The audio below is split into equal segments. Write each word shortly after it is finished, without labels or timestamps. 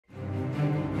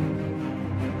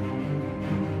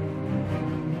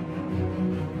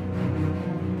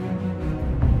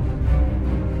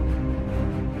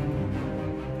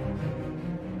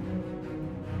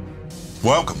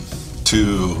Welcome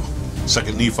to 2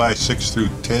 Nephi 6 through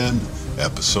 10,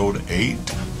 episode 8.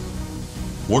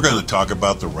 We're going to talk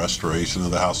about the restoration of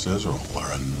the house of Israel, or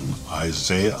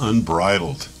Isaiah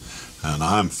Unbridled. And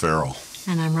I'm Farrell.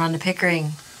 And I'm Rhonda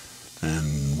Pickering.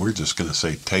 And we're just going to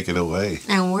say, take it away.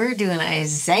 And we're doing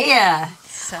Isaiah.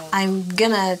 So I'm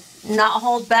going to not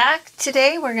hold back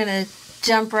today. We're going to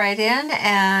jump right in.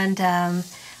 And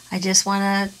I just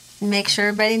want to make sure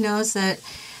everybody knows that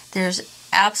there's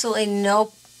absolutely no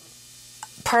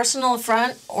personal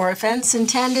affront or offense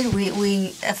intended. We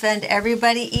offend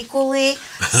everybody equally.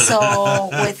 So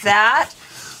with that,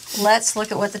 let's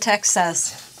look at what the text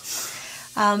says.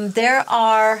 There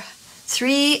are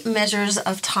three measures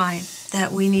of time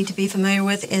that we need to be familiar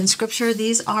with in Scripture.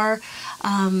 These are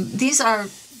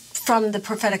from the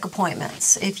prophetic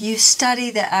appointments. If you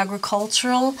study the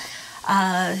agricultural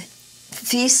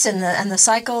feasts and the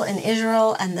cycle in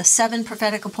Israel and the 7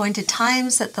 prophetic appointed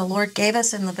times that the Lord gave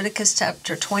us in Leviticus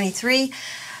chapter 23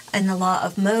 and the law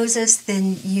of Moses,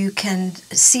 then you can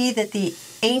see that the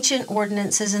ancient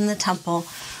ordinances in the temple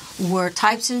were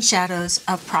types and shadows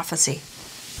of prophecy.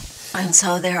 And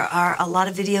so there are a lot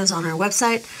of videos on our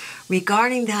website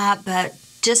regarding that, but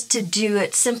just to do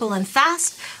it simple and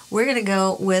fast, we're going to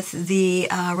go with the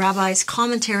rabbi's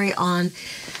commentary on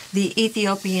the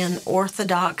Ethiopian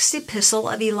Orthodox Epistle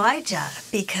of Elijah,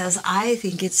 because I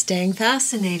think it's dang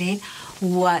fascinating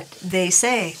what they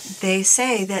say. They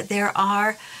say that there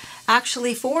are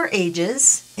actually 4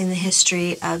 ages in the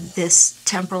history of this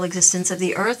temporal existence of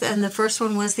the earth, and the first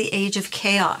one was the age of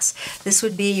chaos. This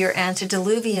would be your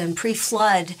antediluvian,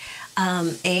 pre-flood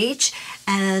age,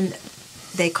 and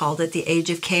they called it the age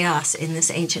of chaos in this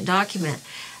ancient document.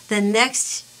 The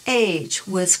next age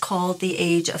was called the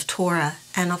age of Torah,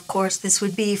 and of course this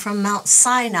would be from Mount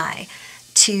Sinai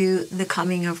to the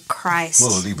coming of Christ.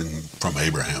 Well, even from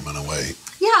Abraham in a way.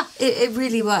 Yeah, it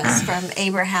really was from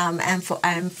Abraham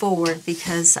and forward,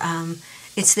 because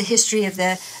it's the history of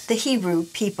the Hebrew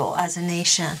people as a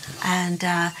nation, and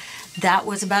that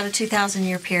was about a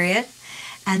 2,000-year period.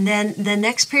 And then the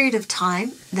next period of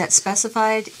time that's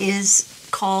specified is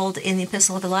called in the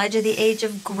Epistle of Elijah the age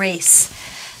of grace.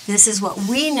 This is what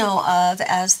we know of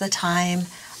as the time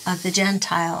of the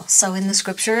Gentile. So in the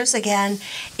Scriptures, again,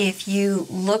 if you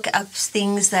look up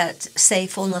things that say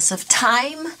fullness of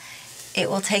time,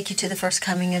 it will take you to the first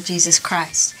coming of Jesus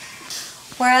Christ.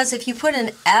 Whereas if you put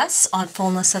an S on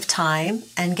fullness of time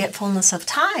and get fullness of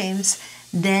times,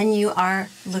 then you are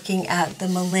looking at the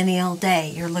millennial day.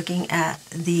 You're looking at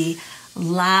the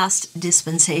last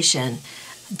dispensation,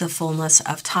 the fullness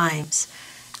of times.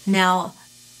 Now,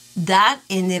 that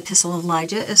in the Epistle of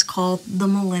Elijah is called the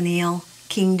millennial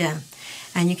kingdom.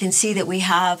 And you can see that we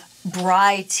have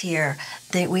brides here.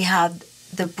 That we have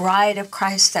the bride of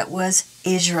Christ that was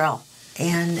Israel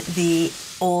in the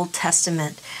Old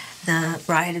Testament, the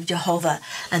bride of Jehovah.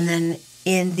 And then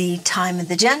in the time of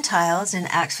the Gentiles, in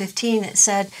Acts 15, it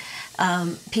said,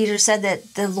 Peter said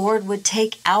that the Lord would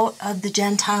take out of the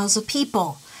Gentiles a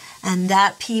people, and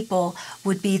that people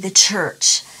would be the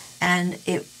church. And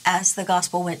as the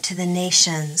gospel went to the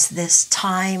nations, this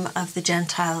time of the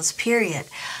Gentiles period,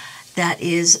 that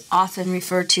is often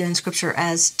referred to in Scripture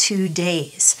as 2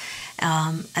 days,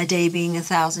 a day being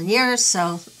 1,000 years.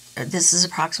 So this is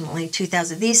approximately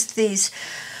 2,000. These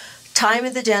time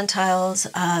of the Gentiles,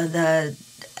 the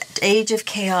age of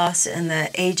chaos and the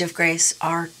age of grace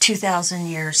are 2,000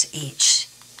 years each.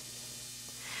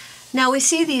 Now we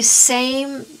see these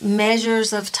same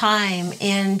measures of time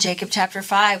in Jacob chapter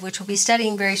 5, which we'll be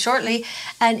studying very shortly.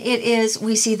 And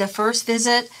we see the first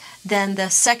visit, then the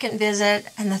second visit,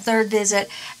 and the third visit.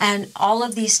 And all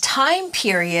of these time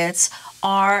periods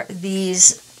are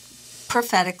these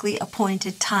prophetically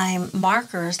appointed time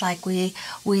markers like we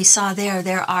saw there.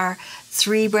 There are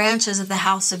 3 branches of the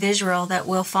house of Israel that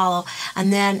will follow.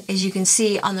 And then, as you can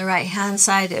see on the right-hand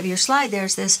side of your slide,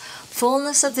 there's this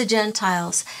fullness of the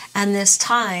Gentiles and this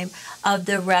time of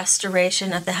the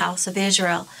restoration of the house of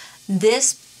Israel.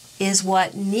 This is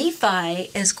what Nephi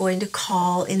is going to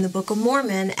call in the Book of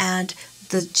Mormon, and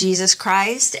the Jesus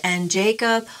Christ and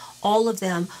Jacob, all of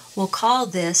them will call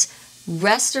this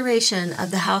restoration of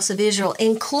the house of Israel,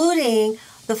 including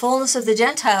the fullness of the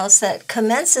Gentiles that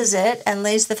commences it and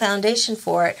lays the foundation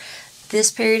for it.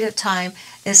 This period of time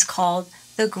is called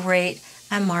the Great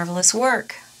and Marvelous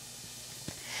Work.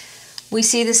 We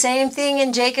see the same thing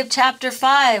in Jacob chapter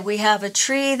 5. We have a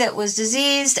tree that was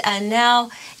diseased, and now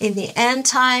in the end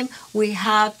time, we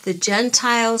have the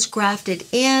Gentiles grafted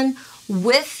in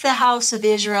with the house of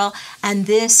Israel, and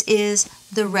this is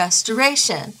the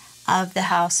restoration of the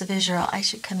house of Israel. I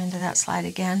should come into that slide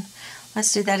again.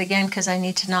 Let's do that again because I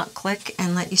need to not click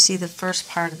and let you see the first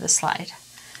part of the slide.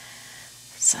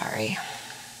 Sorry.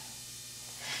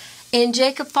 In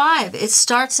Jacob 5, it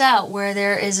starts out where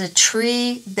there is a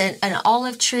tree, an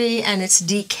olive tree, and it's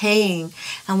decaying.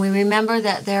 And we remember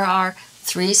that there are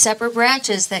 3 separate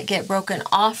branches that get broken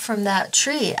off from that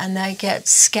tree and they get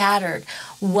scattered.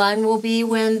 One will be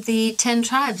when the 10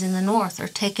 tribes in the north are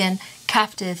taken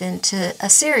captive into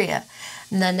Assyria.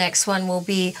 And the next one will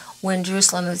be when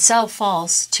Jerusalem itself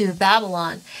falls to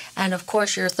Babylon. And of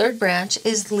course, your third branch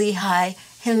is Lehi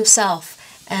himself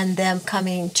and them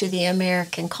coming to the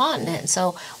American continent.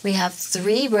 So we have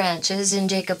 3 branches in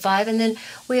Jacob 5. And then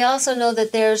we also know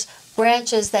that there's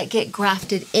branches that get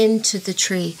grafted into the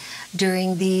tree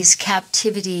during these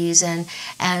captivities and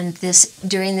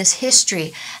during this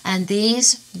history. And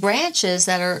these branches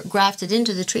that are grafted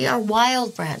into the tree are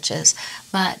wild branches,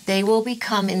 but they will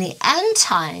become in the end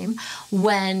time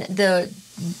when the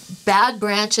bad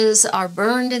branches are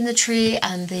burned in the tree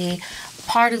and the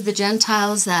part of the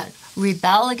Gentiles that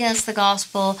rebel against the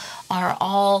gospel are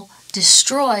all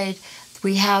destroyed.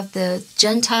 We have the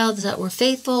Gentiles that were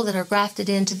faithful that are grafted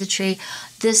into the tree.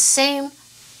 This same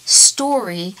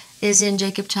story is in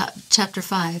Jacob chapter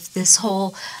 5, this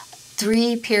whole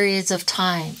 3 periods of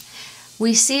time.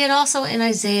 We see it also in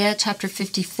Isaiah chapter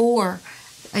 54.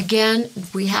 Again,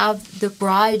 we have the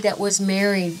bride that was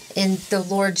married in the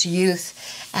Lord's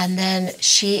youth, and then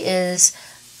she is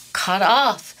cut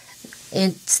off.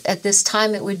 At this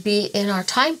time, it would be in our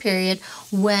time period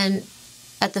when,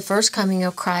 at the first coming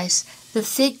of Christ, the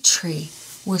fig tree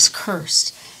was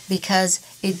cursed because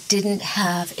it didn't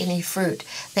have any fruit.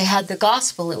 They had the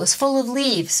gospel, it was full of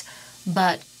leaves,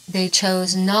 but they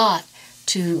chose not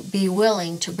to be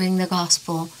willing to bring the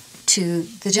gospel to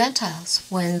the Gentiles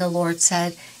when the Lord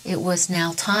said it was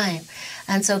now time.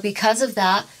 And so because of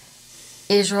that,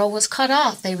 Israel was cut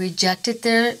off. They rejected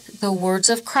the words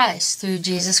of Christ through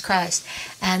Jesus Christ.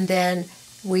 And then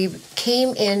we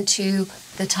came into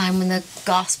the time when the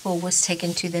gospel was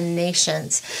taken to the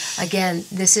nations. Again,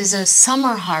 this is a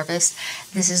summer harvest.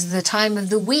 This is the time of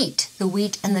the wheat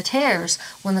and the tares,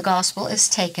 when the gospel is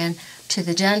taken to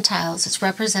the Gentiles. It's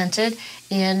represented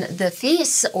in the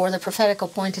feasts or the prophetic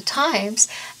appointed times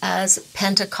as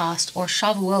Pentecost or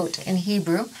Shavuot in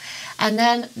Hebrew. And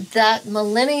then that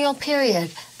millennial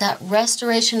period, that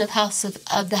restoration of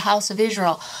the house of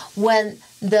Israel, when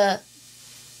the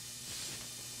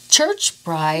church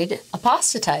bride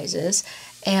apostatizes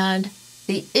and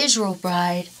the Israel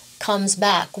bride comes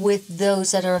back with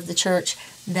those that are of the church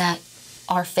that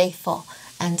are faithful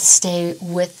and stay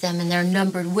with them, and they're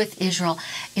numbered with Israel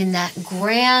in that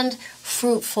grand,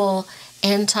 fruitful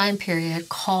end time period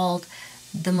called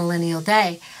the millennial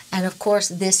day. And of course,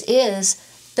 this is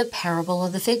the parable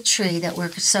of the fig tree that we're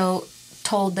so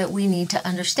told that we need to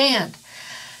understand.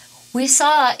 We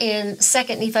saw in 2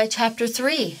 Nephi chapter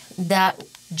 3 that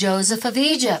Joseph of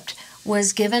Egypt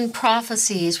was given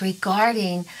prophecies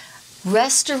regarding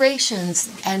restorations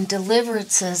and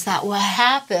deliverances that will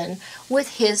happen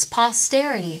with his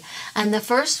posterity. And the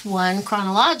first one,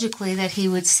 chronologically, that he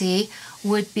would see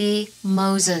would be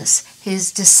Moses,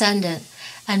 his descendant.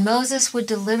 And Moses would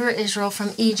deliver Israel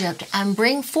from Egypt and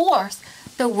bring forth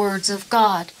the words of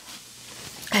God.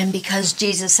 And because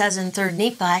Jesus says in 3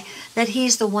 Nephi that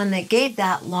he's the one that gave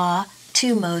that law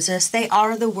to Moses, they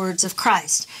are the words of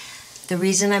Christ. The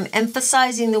reason I'm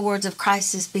emphasizing the words of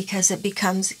Christ is because it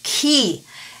becomes key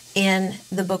in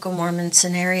the Book of Mormon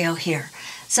scenario here.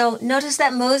 So notice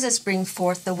that Moses brings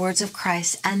forth the words of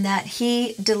Christ and that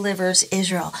he delivers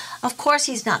Israel. Of course,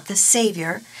 he's not the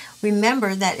Savior.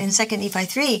 Remember that in 2 Nephi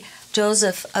 3,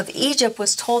 Joseph of Egypt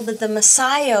was told that the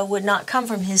Messiah would not come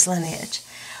from his lineage.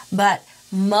 But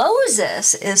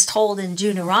Moses is told in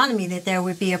Deuteronomy that there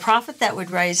would be a prophet that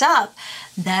would rise up,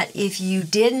 that if you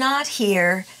did not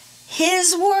hear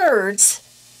his words,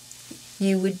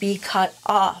 you would be cut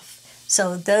off.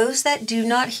 So those that do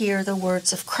not hear the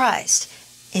words of Christ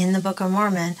in the Book of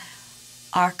Mormon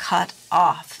are cut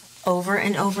off over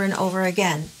and over and over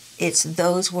again. It's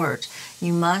those words.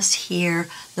 You must hear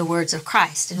the words of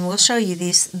Christ. And we'll show you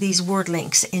these word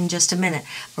links in just a minute.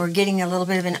 We're getting a little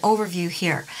bit of an overview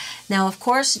here. Now, of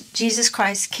course, Jesus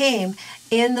Christ came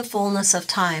in the fullness of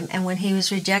time. And when he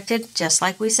was rejected, just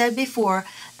like we said before,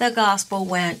 the gospel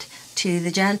went to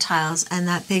the Gentiles and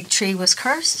that big tree was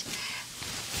cursed.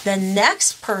 The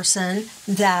next person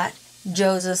that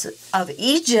Joseph of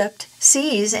Egypt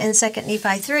sees in 2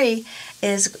 Nephi 3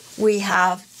 is we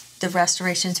have the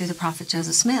restoration through the prophet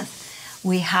Joseph Smith.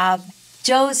 We have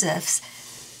Joseph's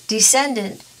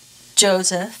descendant,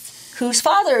 Joseph, whose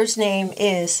father's name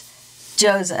is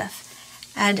Joseph.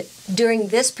 And during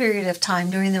this period of time,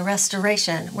 during the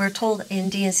restoration, we're told in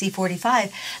D&C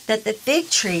 45 that the fig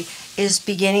tree is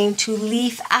beginning to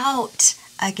leaf out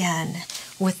again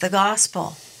with the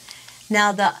gospel.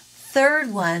 Now, the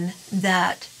third one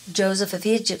that Joseph of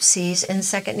Egypt sees in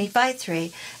 2 Nephi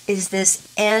 3 is this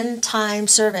end time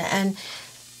servant. And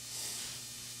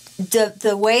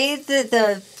the way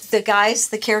the guys,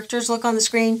 the characters look on the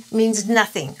screen means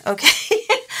nothing, okay?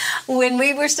 When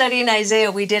we were studying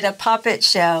Isaiah, we did a puppet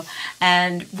show,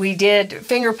 and we did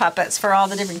finger puppets for all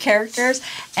the different characters.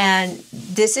 And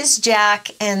this is Jack,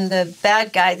 and the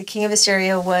bad guy, the king of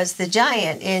Assyria, was the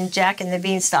giant in Jack and the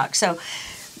Beanstalk. So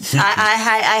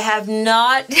I have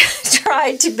not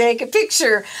tried to make a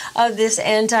picture of this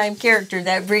end-time character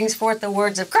that brings forth the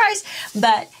words of Christ,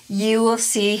 but you will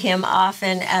see him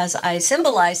often as I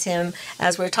symbolize him,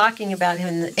 as we're talking about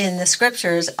him in the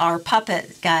scriptures, our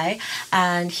puppet guy.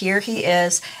 And here he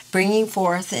is bringing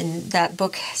forth, and that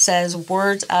book says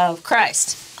words of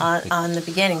Christ on the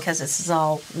beginning, because this is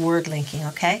all word linking,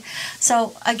 okay?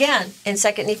 So again, in 2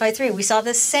 Nephi 3, we saw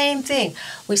the same thing.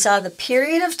 We saw the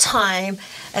period of time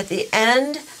at the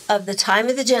end of the time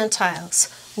of the Gentiles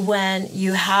when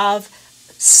you have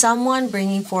someone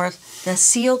bringing forth the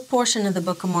sealed portion of the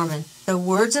Book of Mormon, the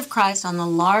words of Christ on the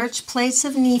large plates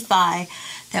of Nephi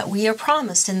that we are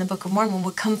promised in the Book of Mormon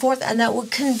would come forth, and that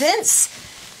would convince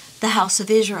the house of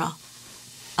Israel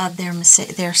of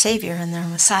their Savior and their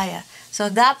Messiah. So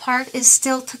that part is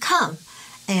still to come,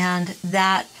 and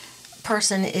that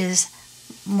person is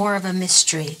more of a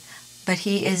mystery, but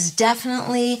he is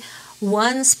definitely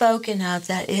one spoken of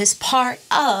that is part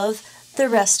of the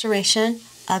restoration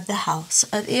of the house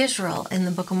of Israel in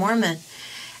the Book of Mormon.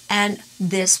 And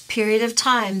this period of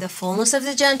time, the fullness of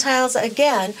the Gentiles,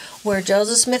 again, where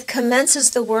Joseph Smith commences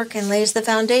the work and lays the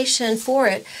foundation for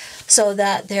it, so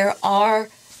that there are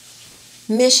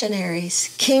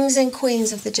missionaries, kings and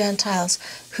queens of the Gentiles,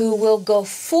 who will go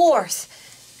forth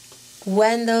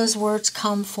when those words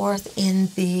come forth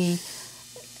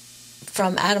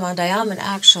from Adam on Diamond,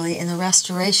 actually, in the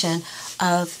restoration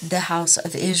of the house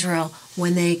of Israel,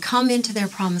 when they come into their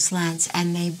promised lands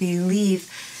and they believe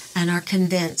and are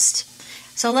convinced.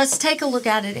 So let's take a look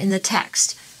at it in the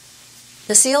text.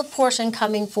 The sealed portion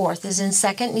coming forth is in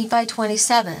 2 Nephi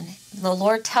 27. The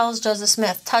Lord tells Joseph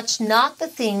Smith, "Touch not the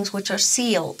things which are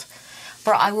sealed,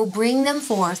 for I will bring them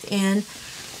forth in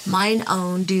mine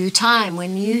own due time."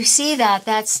 When you see that,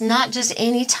 that's not just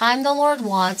any time the Lord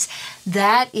wants.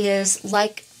 That is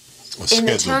like in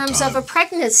the terms of a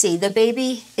pregnancy. The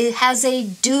baby, it has a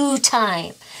due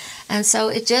time. And so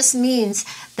it just means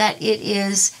that it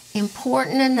is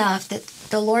important enough that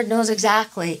the Lord knows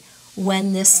exactly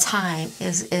when this time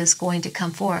is going to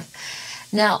come forth.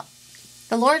 Now,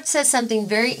 the Lord says something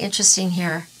very interesting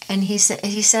here. And he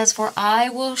says, "For I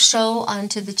will show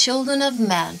unto the children of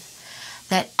men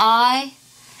that I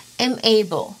am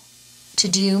able to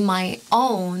do my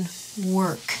own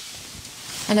work."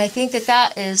 And I think that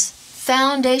that is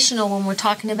foundational when we're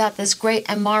talking about this great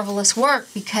and marvelous work,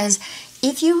 because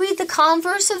if you read the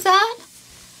converse of that,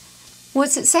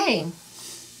 what's it saying?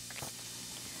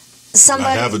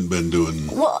 I haven't been doing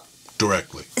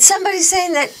directly. Somebody's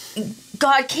saying that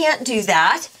God can't do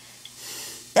that.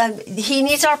 He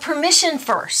needs our permission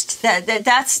first.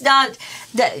 That's not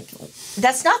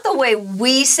the way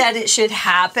we said it should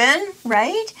happen,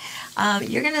 right?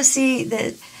 You're going to see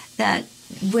that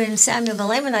when Samuel the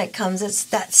Lamanite comes, it's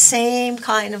that same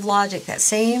kind of logic, that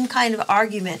same kind of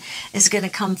argument is going to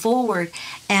come forward.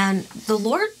 And the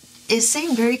Lord is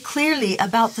saying very clearly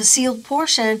about the sealed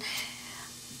portion,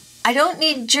 I don't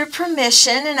need your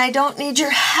permission and I don't need your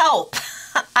help.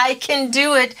 I can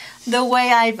do it the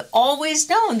way I've always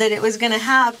known that it was going to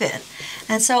happen.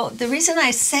 And so the reason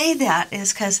I say that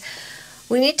is because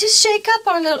we need to shake up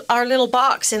our little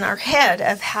box in our head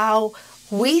of how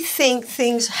we think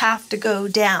things have to go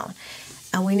down.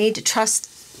 And we need to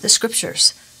trust the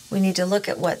scriptures. We need to look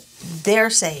at what they're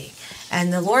saying.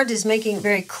 And the Lord is making it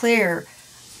very clear,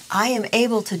 I am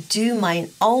able to do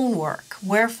mine own work.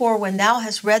 Wherefore, when thou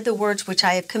hast read the words which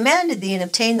I have commanded thee, and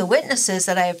obtained the witnesses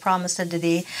that I have promised unto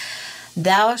thee,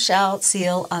 thou shalt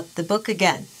seal up the book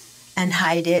again, and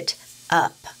hide it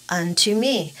up unto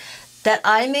me, that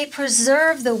I may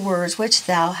preserve the words which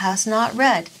thou hast not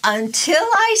read, until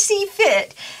I see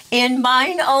fit in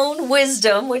mine own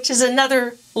wisdom, which is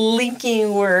another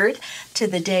linking word to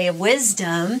the day of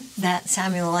wisdom that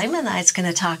Samuel Lamanite is going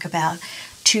to talk about,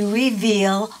 to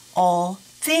reveal all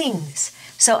things.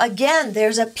 So again,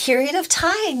 there's a period of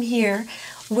time here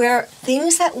where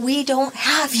things that we don't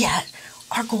have yet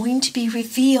are going to be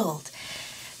revealed.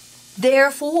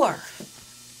 Therefore,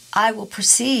 I will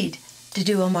proceed to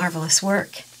do a marvelous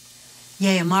work.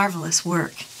 Yea, a marvelous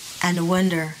work and a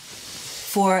wonder.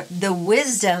 For the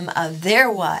wisdom of their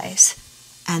wise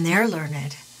and their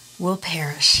learned will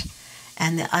perish,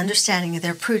 and the understanding of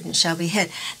their prudence shall be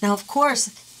hid. Now, of course,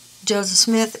 Joseph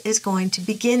Smith is going to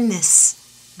begin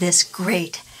this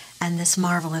great and this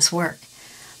marvelous work.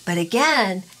 But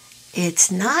again, it's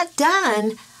not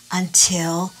done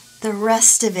until the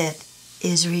rest of it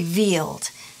is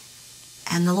revealed.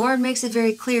 And the Lord makes it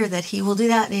very clear that he will do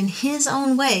that in his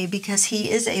own way because he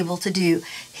is able to do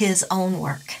his own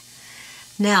work.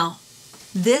 Now,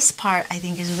 this part I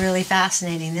think is really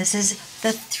fascinating. This is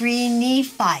the 3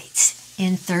 Nephites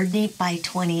in 3rd Nephi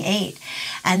 28.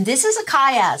 And this is a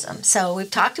chiasm. So we've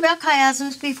talked about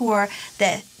chiasms before.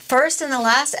 The first and the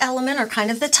last element are kind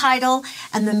of the title,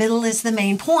 and the middle is the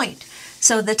main point.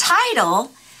 So the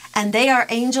title, and they are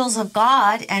angels of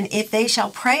God, and if they shall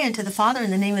pray unto the Father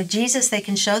in the name of Jesus, they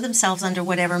can show themselves under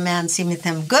whatever man seemeth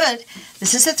them good.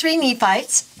 This is the 3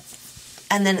 Nephites.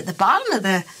 And then at the bottom of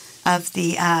the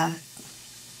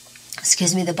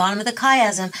bottom of the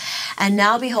chiasm, and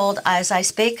now behold, as I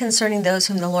spake concerning those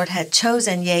whom the Lord had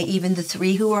chosen, yea, even the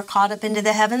 3 who were caught up into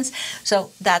the heavens.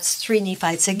 So that's 3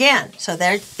 Nephites again. So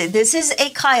this is a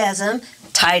chiasm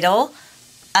title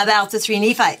about the 3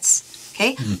 Nephites.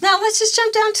 Okay, Now let's just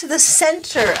jump down to the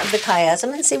center of the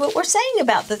chiasm and see what we're saying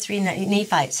about the 3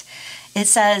 Nephites. It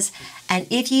says, and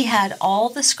if ye had all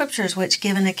the scriptures which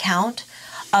give an account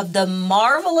of the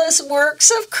marvelous works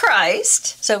of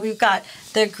Christ. So we've got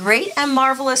the great and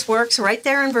marvelous works right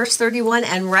there in verse 31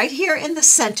 and right here in the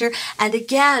center. And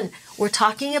again, we're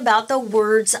talking about the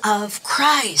words of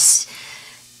Christ.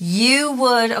 You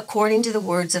would, according to the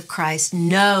words of Christ,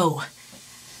 know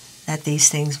that these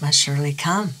things must surely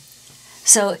come.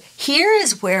 So here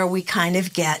is where we kind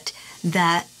of get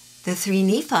that the 3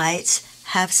 Nephites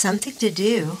have something to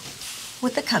do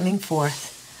with the coming forth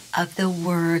of the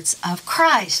words of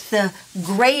Christ, the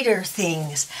greater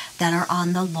things that are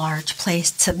on the large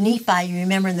plates of Nephi. You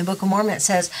remember in the Book of Mormon it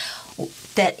says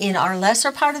that in our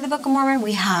lesser part of the Book of Mormon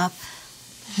we have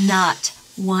not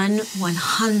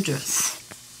 1/100th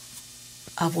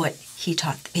of what he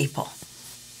taught the people.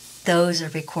 Those are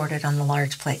recorded on the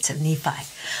large plates of Nephi,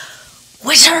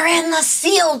 which are in the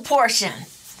sealed portion.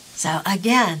 So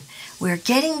again, we're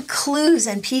getting clues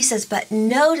and pieces, but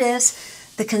notice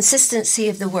the consistency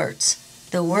of the words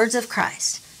of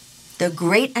Christ, the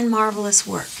great and marvelous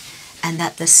work, and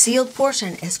that the sealed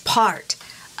portion is part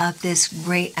of this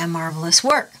great and marvelous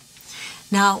work.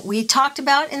 Now, we talked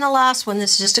about in the last one,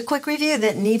 this is just a quick review,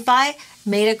 that Nephi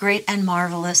made a great and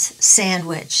marvelous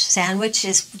sandwich. Sandwich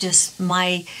is just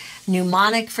my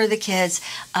mnemonic for the kids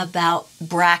about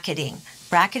bracketing.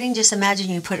 Bracketing, just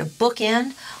imagine you put a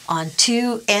bookend on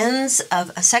 2 ends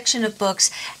of a section of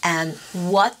books, and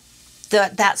what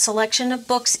that selection of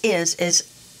books is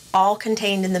all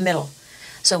contained in the middle.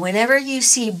 So whenever you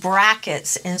see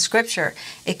brackets in Scripture,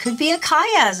 it could be a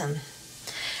chiasm.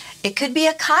 It could be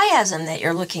a chiasm that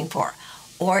you're looking for,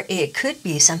 or it could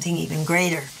be something even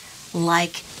greater,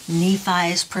 like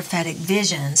Nephi's prophetic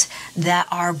visions that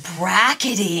are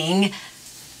bracketing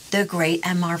the great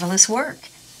and marvelous work.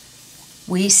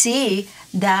 We see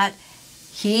that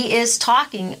he is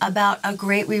talking about a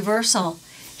great reversal.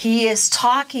 He is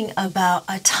talking about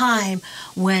a time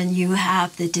when you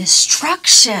have the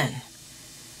destruction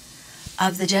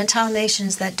of the Gentile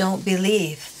nations that don't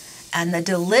believe and the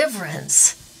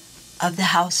deliverance of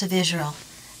the house of Israel.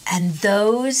 And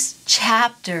those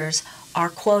chapters are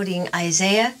quoting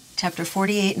Isaiah chapter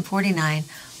 48 and 49,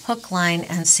 hook, line,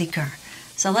 and sinker.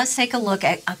 So let's take a look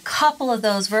at a couple of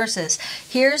those verses.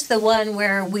 Here's the one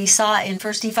where we saw in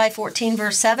 1 Nephi 14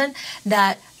 verse 7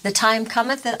 that the time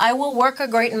cometh that I will work a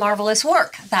great and marvelous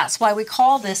work. That's why we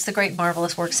call this the great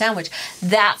marvelous work sandwich.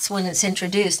 That's when it's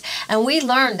introduced. And we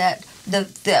learned that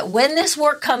when this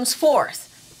work comes forth,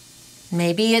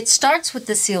 maybe it starts with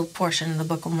the sealed portion of the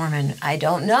Book of Mormon. I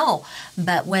don't know.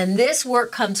 But when this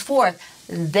work comes forth,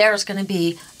 there's going to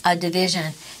be a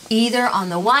division, either on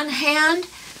the one hand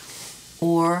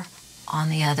or on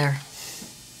the other,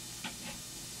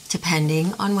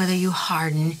 depending on whether you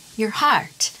harden your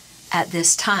heart at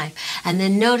this time. And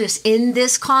then notice in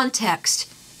this context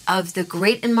of the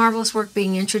great and marvelous work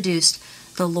being introduced,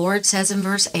 the Lord says in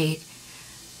verse 8,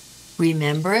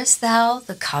 rememberest thou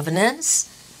the covenants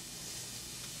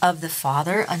of the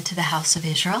Father unto the house of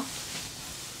Israel?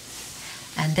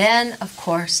 And then, of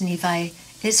course, Nephi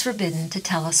is forbidden to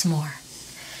tell us more.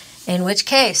 In which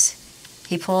case,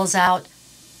 he pulls out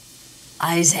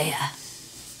Isaiah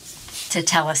to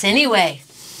tell us anyway,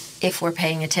 if we're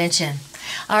paying attention.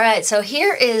 All right, so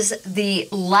here is the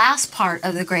last part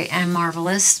of the great and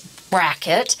marvelous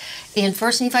bracket in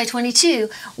 1 Nephi 22,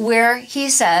 where he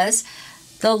says,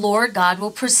 the Lord God will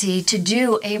proceed to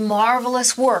do a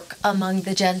marvelous work among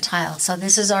the Gentiles. So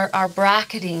this is our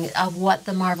bracketing of what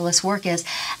the marvelous work is.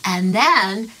 And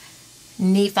then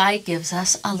Nephi gives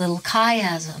us a little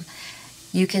chiasm.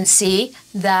 You can see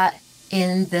that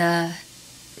in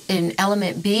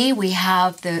element B, we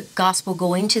have the gospel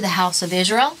going to the house of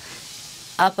Israel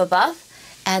up above,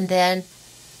 and then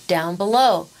down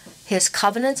below, his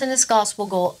covenants and his gospel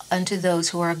go unto those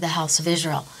who are of the house of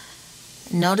Israel.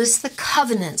 Notice the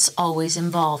covenants always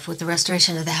involved with the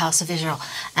restoration of the house of Israel.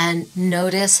 And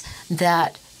notice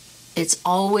that it's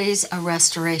always a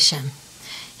restoration.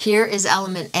 Here is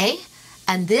element A.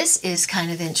 And this is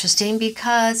kind of interesting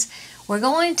because we're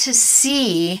going to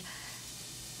see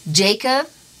Jacob,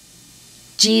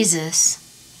 Jesus,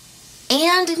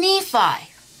 and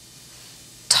Nephi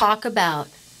talk about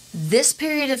this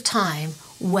period of time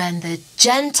when the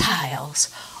Gentiles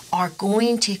are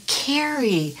going to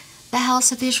carry the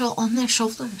house of Israel on their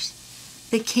shoulders,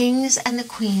 the kings and the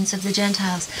queens of the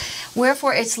Gentiles.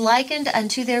 Wherefore it's likened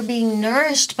unto their being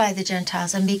nourished by the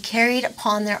Gentiles and be carried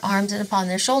upon their arms and upon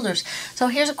their shoulders. So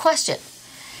here's a question.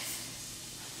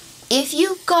 If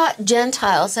you've got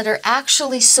Gentiles that are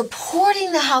actually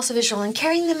supporting the house of Israel and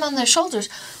carrying them on their shoulders,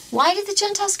 why did the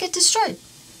Gentiles get destroyed?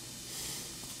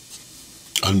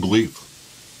 Unbelief.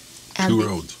 Two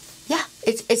roads. Yeah,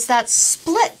 it's that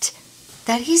split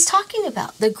that he's talking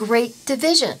about, the great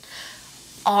division.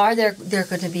 They're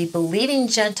going to be believing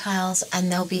Gentiles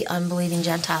and there'll be unbelieving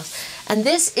Gentiles. And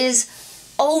this is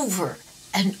over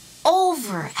and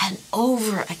over and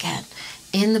over again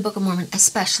in the Book of Mormon,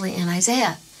 especially in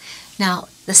Isaiah. Now,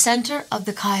 the center of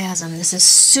the chiasm, this is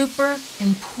super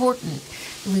important.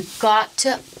 We've got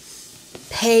to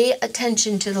pay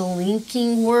attention to the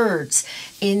linking words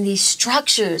in these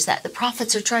structures that the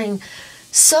prophets are trying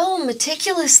so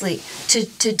meticulously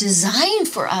to design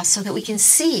for us so that we can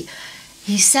see.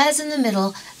 He says in the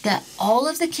middle that all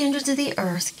of the kindreds of the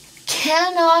earth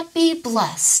cannot be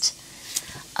blessed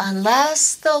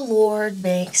unless the Lord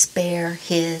makes bare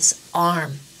his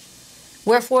arm.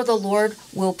 Wherefore the Lord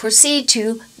will proceed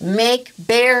to make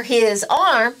bare his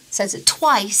arm, says it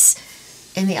twice,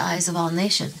 in the eyes of all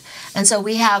nations. And so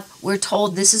we're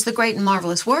told this is the great and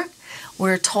marvelous work.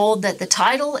 We're told that the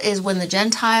title is when the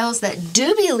Gentiles that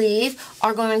do believe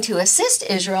are going to assist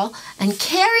Israel and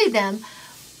carry them.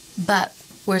 But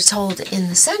we're told in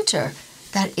the center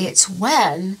that it's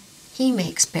when he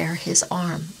makes bare his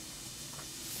arm.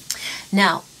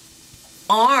 Now,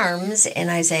 arms in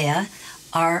Isaiah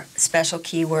are special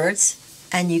keywords,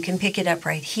 and you can pick it up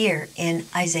right here in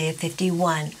Isaiah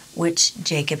 51, which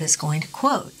Jacob is going to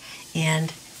quote in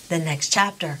the next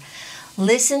chapter.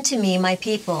 Listen to me, my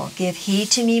people. Give heed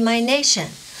to me, my nation.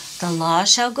 The law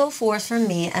shall go forth from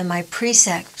me, and my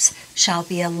precepts shall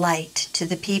be a light to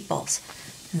the peoples.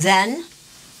 Then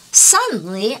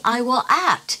suddenly I will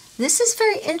act. This is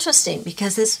very interesting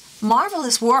because this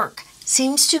marvelous work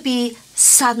seems to be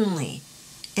suddenly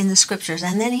in the scriptures.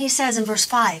 And then he says in verse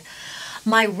 5,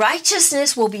 my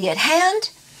righteousness will be at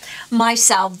hand. My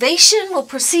salvation will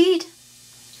proceed.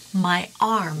 My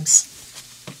arms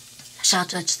shall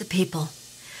judge the people.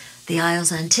 The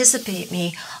isles anticipate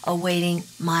me, awaiting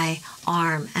my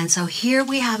arm. And so here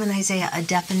we have in Isaiah a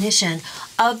definition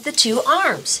of the two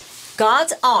arms.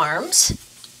 God's arms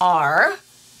are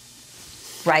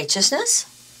righteousness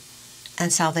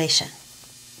and salvation.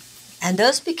 And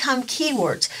those become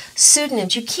keywords,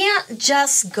 pseudonyms. You can't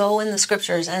just go in the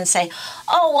scriptures and say,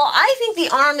 oh, well, I think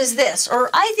the arm is this, or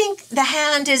I think the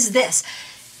hand is this.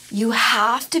 You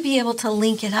have to be able to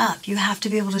link it up. You have to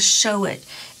be able to show it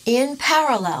in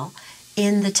parallel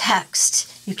in the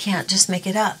text. You can't just make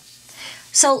it up.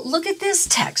 So look at this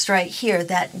text right here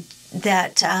that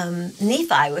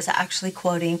Nephi was actually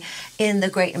quoting in the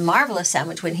Great and Marvelous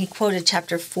Sandwich when he quoted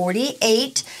chapter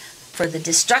 48 for the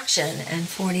destruction and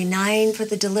 49 for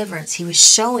the deliverance. He was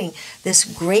showing this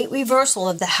great reversal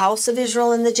of the house of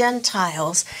Israel and the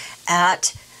Gentiles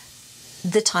at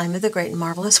the time of the great and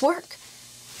marvelous work.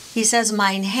 He says,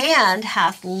 mine hand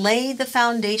hath laid the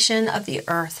foundation of the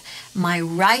earth. My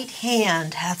right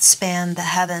hand hath spanned the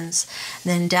heavens.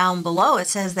 Then down below it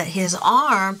says that his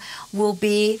arm will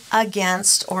be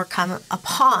against or come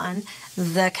upon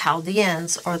the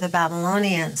Chaldeans or the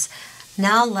Babylonians.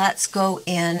 Now let's go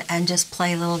in and just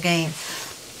play a little game.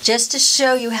 Just to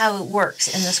show you how it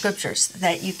works in the scriptures,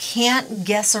 that you can't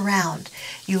guess around.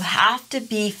 You have to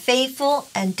be faithful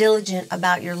and diligent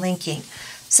about your linking.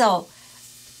 So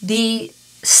the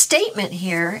statement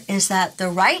here is that the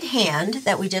right hand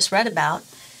that we just read about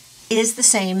is the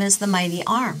same as the mighty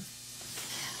arm.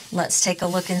 Let's take a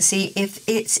look and see if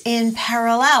it's in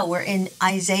parallel. We're in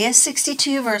Isaiah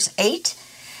 62, verse 8.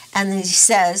 And he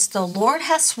says, the Lord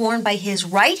has sworn by his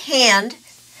right hand,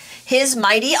 his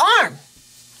mighty arm.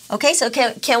 Okay, so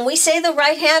can we say the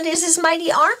right hand is his mighty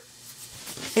arm?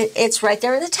 It's right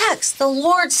there in the text. The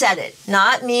Lord said it,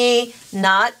 not me,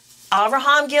 not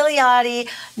Avraham Gileadi.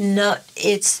 No,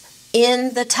 it's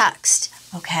in the text.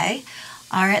 Okay,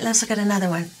 all right, let's look at another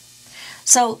one.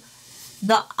 So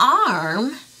the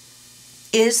arm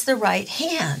is the right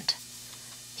hand.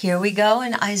 Here we go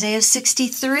in Isaiah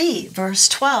 63, verse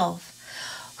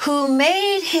 12. Who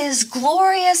made his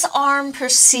glorious arm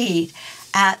proceed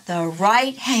at the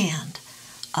right hand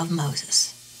of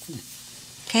Moses.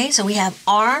 Okay, so we have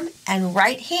arm and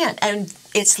right hand, and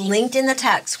it's linked in the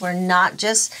text. We're not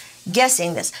just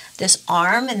guessing this. This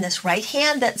arm and this right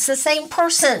hand, that's the same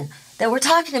person that we're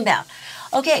talking about.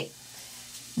 Okay,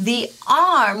 the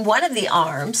arm, one of the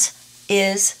arms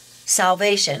is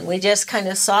salvation. We just kind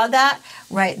of saw that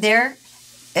right there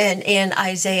in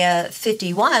Isaiah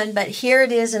 51, but here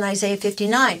it is in Isaiah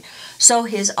 59. So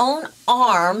his own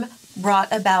arm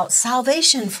brought about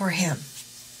salvation for him.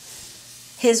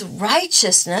 His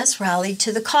righteousness rallied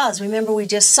to the cause. Remember, we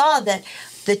just saw that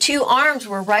the two arms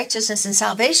were righteousness and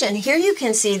salvation. Here you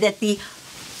can see that the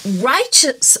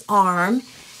righteous arm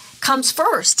comes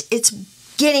first. It's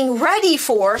getting ready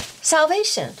for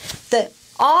salvation. The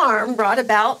arm brought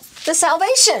about the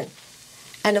salvation.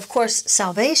 And of course,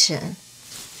 salvation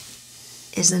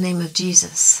is the name of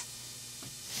Jesus.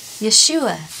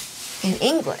 Yeshua in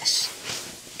English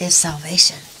is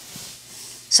salvation.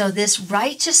 So this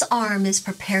righteous arm is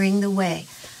preparing the way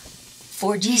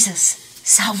for Jesus,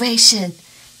 salvation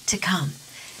to come.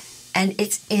 And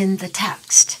it's in the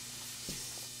text.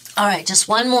 All right, just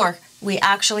one more. We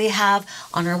actually have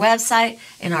on our website,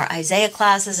 in our Isaiah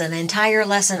classes, an entire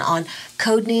lesson on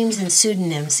code names and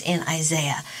pseudonyms in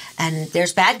Isaiah. And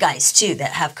there's bad guys, too,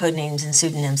 that have code names and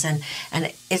pseudonyms. And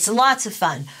it's lots of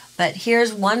fun. But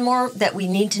here's one more that we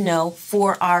need to know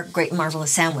for our great and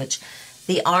marvelous sandwich.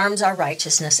 The arms are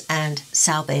righteousness and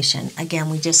salvation.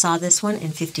 Again, we just saw this one in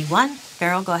 51.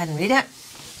 Farrell, go ahead and read it.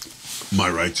 My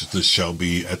righteousness shall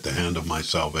be at the hand of my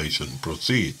salvation.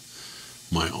 Proceed.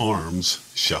 My arms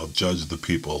shall judge the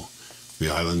people. The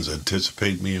islands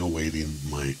anticipate me, awaiting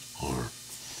my arm.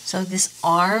 So this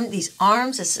arm, these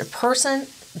arms, is a person.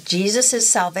 Jesus is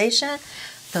salvation.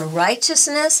 The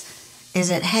righteousness is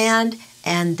at hand,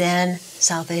 and then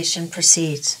salvation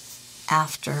proceeds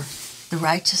after. The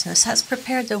righteousness has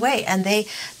prepared the way, and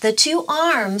the two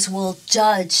arms will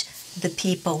judge the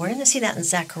people. We're going to see that in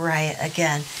Zechariah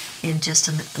again in just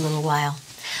a little while.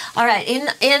 All right,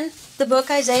 in the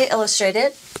book Isaiah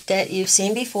Illustrated that you've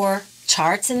seen before,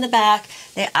 charts in the back,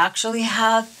 they actually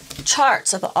have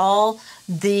charts of all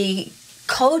the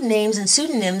code names and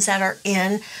pseudonyms that are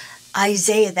in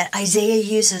Isaiah, that Isaiah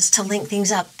uses to link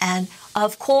things up. And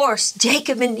of course,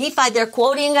 Jacob and Nephi, they're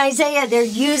quoting Isaiah. They're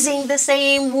using the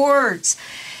same words.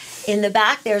 In the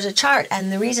back, there's a chart.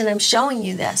 And the reason I'm showing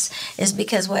you this is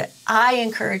because what I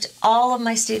encourage all of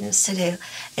my students to do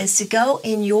is to go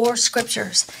in your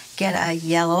scriptures, get a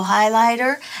yellow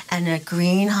highlighter and a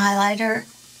green highlighter,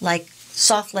 like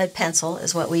soft lead pencil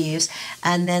is what we use,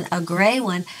 and then a gray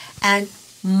one, and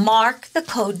mark the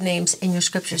code names in your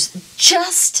scriptures.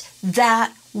 Just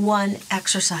that one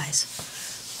exercise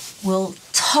will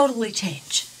totally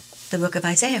change the book of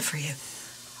Isaiah for you.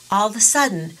 All of a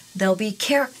sudden, there'll be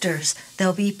characters,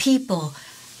 there'll be people,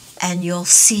 and you'll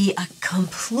see a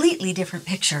completely different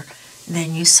picture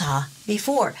than you saw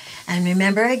before. And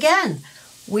remember again,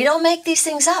 we don't make these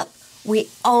things up. We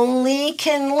only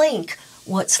can link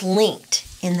what's linked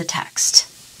in the text.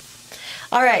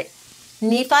 All right,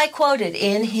 Nephi quoted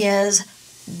in his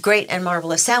great and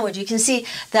marvelous sandwich. You can see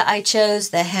that I chose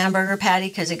the hamburger patty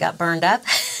because it got burned up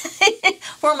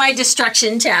for my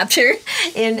destruction chapter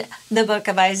in the book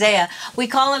of Isaiah. We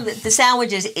call them the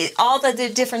sandwiches, all the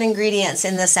different ingredients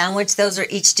in the sandwich, those are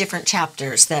each different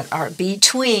chapters that are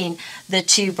between the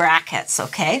two brackets,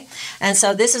 okay? And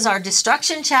so this is our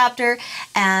destruction chapter,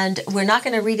 and we're not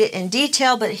going to read it in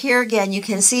detail, but here again you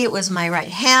can see it was my right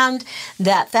hand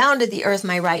that founded the earth,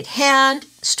 my right hand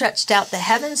stretched out the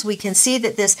heavens. We can see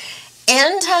that this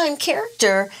end time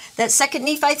character that 2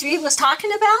 Nephi 3 was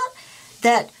talking about,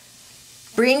 that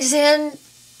brings in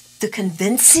the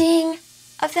convincing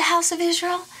of the house of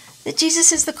Israel that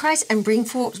Jesus is the Christ, and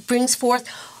brings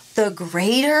forth the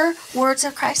greater words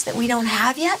of Christ that we don't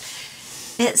have yet.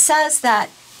 It says that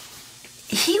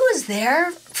he was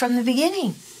there from the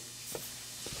beginning.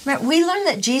 We learned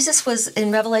that Jesus was,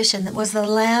 in Revelation, that was the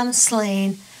lamb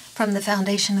slain from the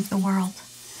foundation of the world.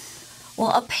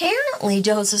 Well, apparently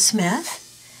Joseph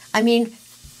Smith I mean,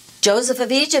 Joseph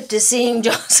of Egypt is seeing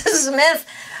Joseph Smith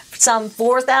some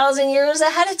 4,000 years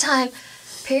ahead of time.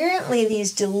 Apparently,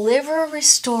 these deliverer,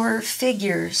 restorer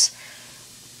figures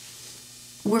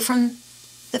were from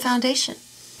the foundation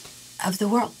of the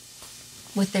world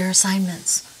with their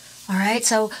assignments. All right,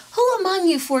 so who among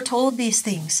you foretold these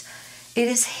things? It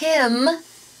is him.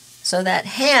 So that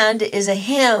hand is a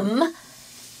him.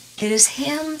 It is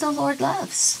him the Lord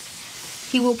loves.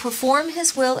 He will perform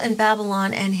his will in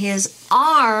Babylon, and his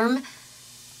arm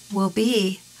will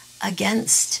be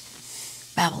against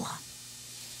Babylon.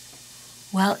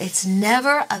 Well, it's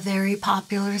never a very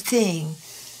popular thing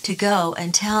to go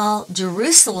and tell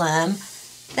Jerusalem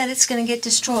that it's going to get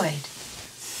destroyed,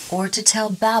 or to tell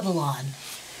Babylon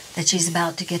that she's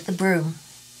about to get the broom.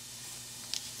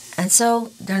 And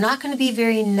so they're not going to be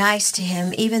very nice to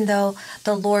him, even though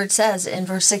the Lord says in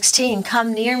verse 16,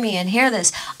 "Come near me and hear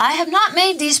this. I have not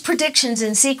made these predictions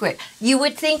in secret." You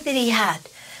would think that he had.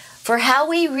 For how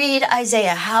we read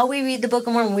Isaiah, how we read the Book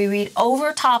of Mormon, we read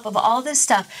over top of all this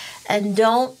stuff and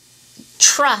don't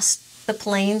trust the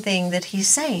plain thing that he's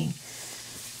saying.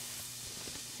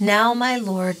 Now my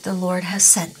Lord, the Lord has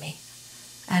sent me,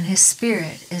 and his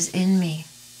Spirit is in me.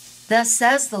 Thus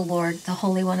says the Lord, the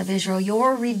Holy One of Israel,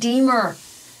 your Redeemer.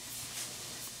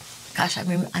 Gosh,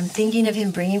 I'm thinking of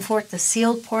him bringing forth the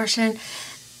sealed portion.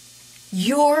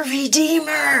 Your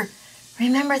Redeemer.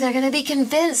 Remember, they're going to be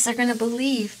convinced. They're going to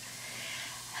believe.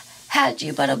 Had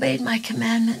you but obeyed my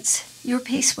commandments, your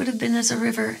peace would have been as a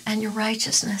river, and your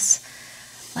righteousness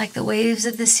like the waves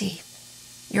of the sea.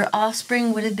 Your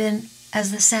offspring would have been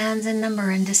as the sands in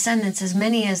number, and descendants as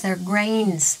many as their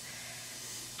grains.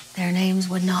 Their names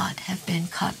would not have been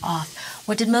cut off.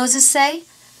 What did Moses say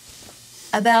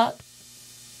about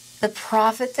the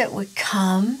prophet that would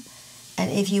come? And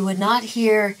if you would not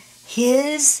hear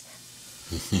his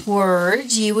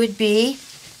words, you would be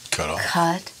cut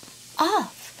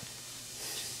off.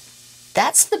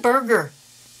 That's the burger.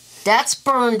 That's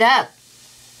burned up.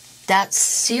 That's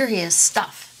serious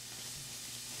stuff.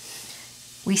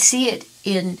 We see it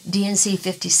in D&C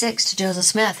 56 to Joseph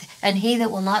Smith. And he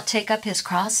that will not take up his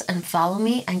cross and follow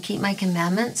me and keep my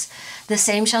commandments, the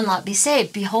same shall not be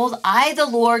saved. Behold, I the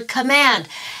Lord command,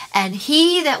 and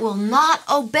he that will not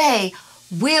obey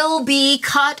will be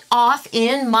cut off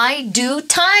in my due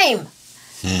time.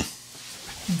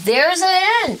 There's an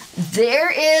end. There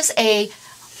is a...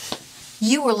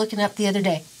 You were looking up the other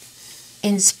day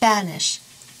in Spanish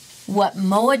what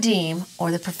Moedim,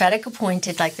 or the prophetic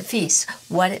appointed, like the feast,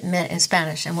 what it meant in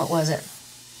Spanish, and what was it?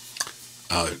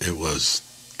 It was,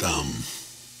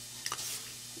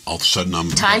 all of a sudden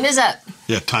Time is up.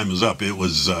 Yeah, time is up. It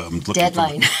was,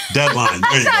 Deadline. Deadline.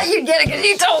 I thought you'd get it because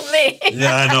you told me.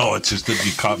 Yeah, I know. It's just that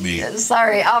you caught me.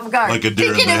 Sorry, off guard. Like a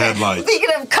deer in the headlights. Speaking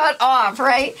of cut off,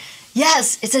 right?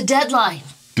 Yes, it's a deadline.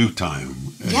 Due time.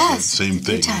 Yes. Same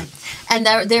thing. Due time. And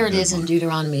there it is in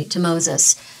Deuteronomy to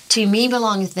Moses. To me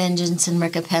belongeth vengeance and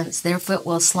recompense. Their foot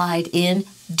will slide in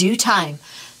due time.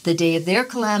 The day of their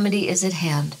calamity is at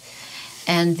hand.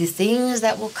 And the things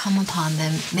that will come upon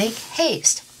them, make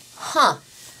haste.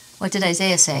 What did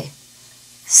Isaiah say?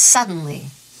 Suddenly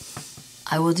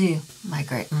I will do my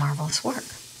great and marvelous work.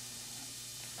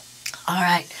 All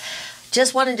right.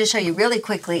 Just wanted to show you really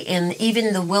quickly in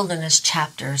even the wilderness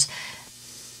chapters.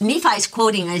 Nephi's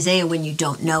quoting Isaiah when you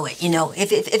don't know it. You know,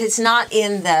 if it's not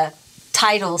in the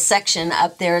title section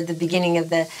up there at the beginning of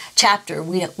the chapter,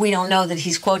 we don't know that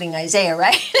he's quoting Isaiah,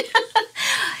 right?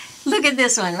 Look at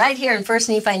this one right here in 1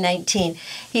 Nephi 19.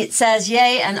 It says,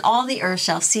 "Yea, and all the earth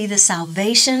shall see the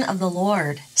salvation of the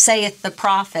Lord, saith the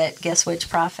prophet." Guess which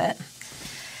prophet?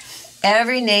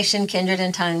 "Every nation, kindred,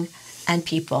 and tongue, and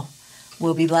people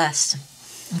will be blessed."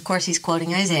 Of course, he's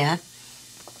quoting Isaiah.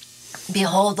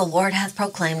 "Behold, the Lord hath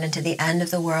proclaimed unto the end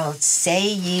of the world, say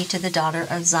ye to the daughter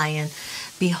of Zion,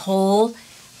 behold,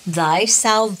 thy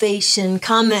salvation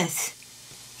cometh."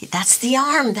 That's the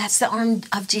arm. That's the arm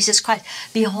of Jesus Christ.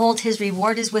 "Behold, his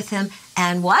reward is with him."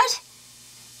 And what?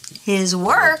 His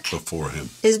work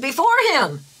is before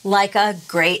him, like a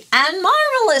great and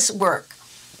marvelous work.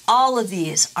 All of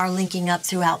these are linking up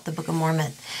throughout the Book of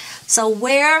Mormon. So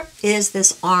where is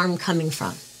this arm coming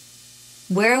from?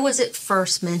 Where was it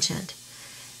first mentioned?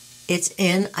 It's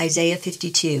in Isaiah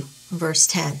 52, verse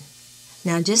 10.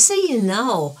 Now, just so you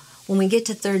know, when we get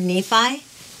to 3rd Nephi,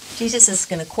 Jesus is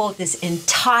going to quote this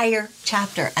entire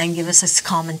chapter and give us his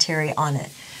commentary on it.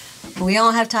 We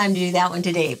don't have time to do that one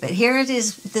today, but here it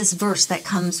is, this verse that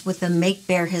comes with the make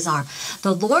bare his arm.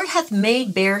 "The Lord hath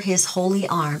made bare his holy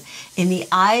arm in the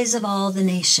eyes of all the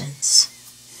nations."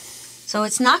 So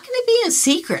it's not going to be in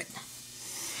secret.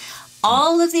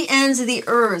 "All of the ends of the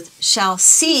earth shall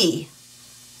see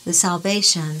the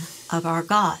salvation of our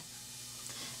God.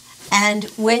 And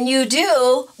when you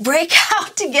do, break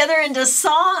out together into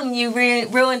song, you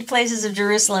ruined places of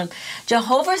Jerusalem.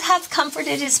 Jehovah hath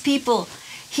comforted his people.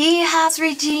 He hath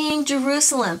redeemed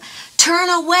Jerusalem. Turn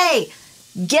away.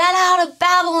 Get out of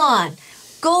Babylon.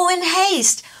 Go in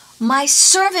haste. My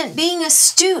servant being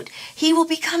astute, he will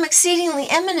become exceedingly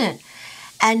eminent.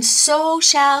 And so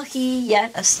shall he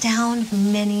yet astound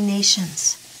many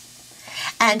nations.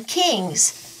 And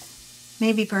kings,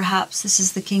 maybe perhaps this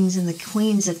is the kings and the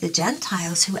queens of the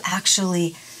Gentiles who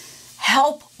actually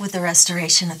help with the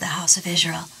restoration of the house of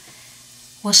Israel,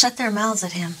 will shut their mouths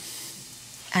at him.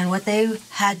 And what they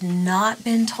had not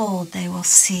been told, they will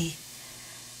see.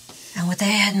 And what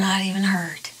they had not even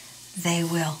heard, they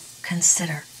will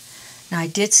consider. Now, I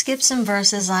did skip some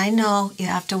verses. I know you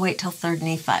have to wait till 3rd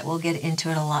Nephi. We'll get into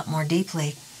it a lot more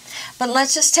deeply. But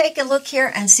let's just take a look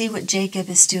here and see what Jacob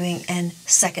is doing in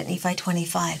 2nd Nephi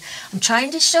 25. I'm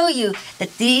trying to show you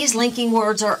that these linking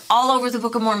words are all over the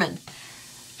Book of Mormon.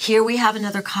 Here we have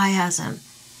another chiasm.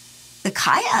 The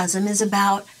chiasm is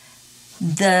about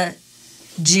the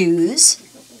Jews,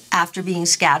 after being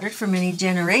scattered for many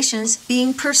generations,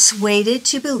 being persuaded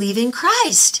to believe in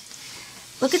Christ.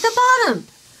 Look at the bottom.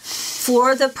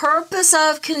 For the purpose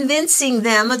of convincing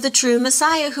them of the true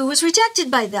Messiah who was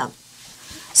rejected by them.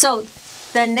 So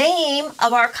the name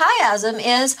of our chiasm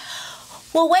is,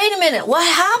 well, wait a minute. What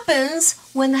happens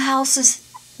when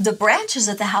the branches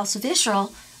of the house of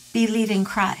Israel believe in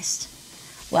Christ?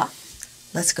 Well,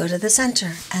 let's go to the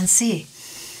center and see.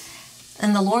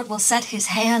 And the Lord will set his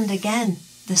hand again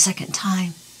the second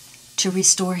time to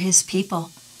restore his people.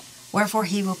 Wherefore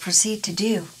he will proceed to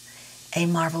do a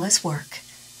marvelous work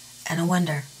and a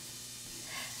wonder.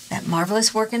 That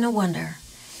marvelous work and a wonder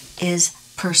is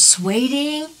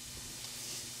persuading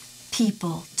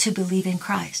people to believe in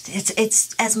Christ.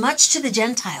 It's as much to the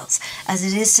Gentiles as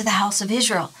it is to the house of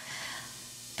Israel.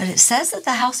 But it says that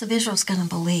the house of Israel is going to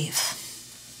believe,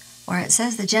 or it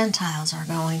says the Gentiles are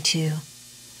going to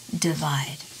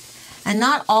divide. And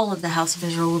not all of the house of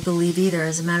Israel will believe either.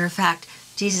 As a matter of fact,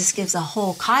 Jesus gives a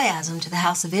whole chiasm to the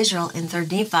house of Israel in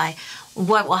 3rd Nephi.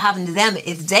 What will happen to them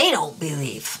if they don't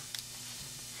believe?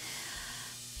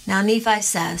 Now Nephi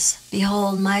says,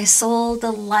 Behold, my soul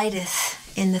delighteth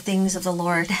in the things of the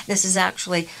Lord. This is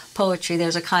actually poetry.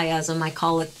 There's a chiasm. I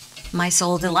call it my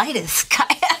soul delighteth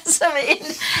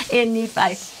chiasm in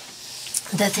Nephi.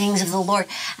 The things of the Lord.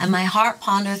 And my heart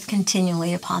pondereth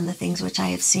continually upon the things which I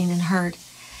have seen and heard.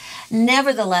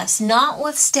 Nevertheless,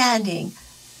 notwithstanding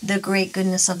the great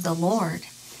goodness of the Lord.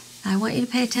 I want you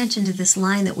to pay attention to this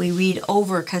line that we read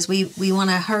over, because we want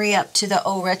to hurry up to the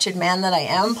 "Oh, wretched man that I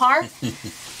am" part.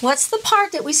 What's the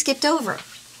part that we skipped over?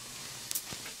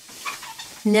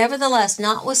 Nevertheless,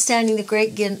 notwithstanding the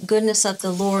great goodness of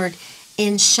the Lord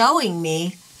in showing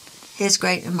me his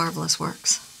great and marvelous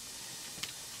works.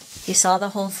 He saw the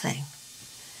whole thing.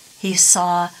 He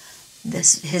saw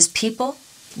his people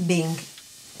being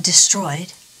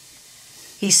destroyed.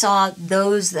 He saw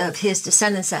those of his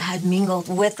descendants that had mingled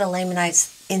with the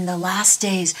Lamanites in the last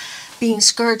days being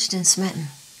scourged and smitten.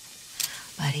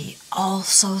 But he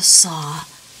also saw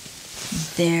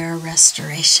their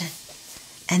restoration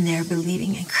and their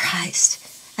believing in Christ.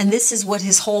 And this is what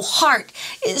his whole heart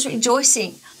is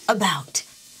rejoicing about,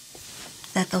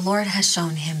 that the Lord has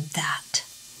shown him that.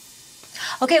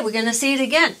 Okay, we're going to see it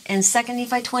again in 2nd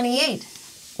Nephi 28.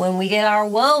 When we get our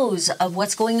woes of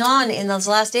what's going on in those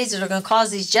last days that are going to cause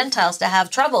these Gentiles to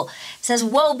have trouble. It says,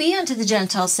 Woe be unto the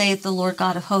Gentiles, saith the Lord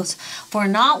God of hosts, for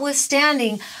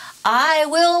notwithstanding I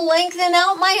will lengthen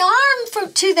out my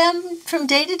arm to them from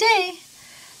day to day.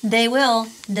 They will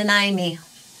deny me.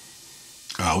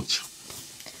 Ouch.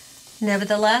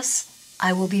 Nevertheless,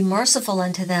 I will be merciful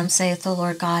unto them, saith the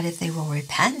Lord God, if they will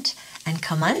repent and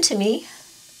come unto me.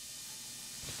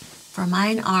 For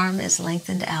mine arm is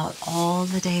lengthened out all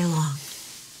the day long,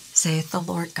 saith the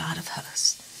Lord God of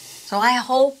hosts. So I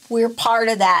hope we're part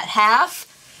of that half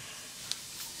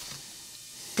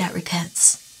that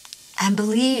repents and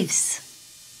believes.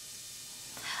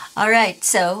 All right,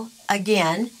 so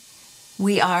again,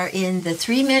 we are in the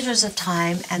 3 measures of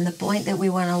time, and the point that we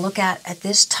want to look at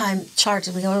this time chart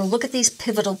is we want to look at these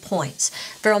pivotal points.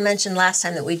 Beryl mentioned last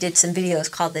time that we did some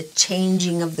videos called the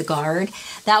changing of the guard.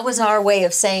 That was our way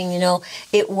of saying,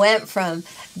 it went from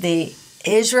the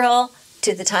Israel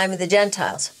to the time of the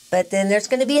Gentiles. But then there's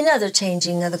going to be another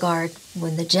changing of the guard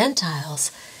when the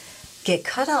Gentiles get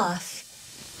cut off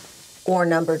or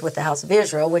numbered with the house of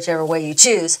Israel, whichever way you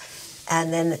choose.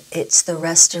 And then it's the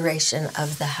restoration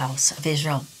of the house of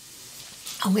Israel.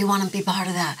 And we want to be part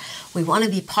of that. We want to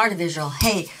be part of Israel.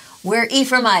 Hey, we're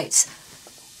Ephraimites.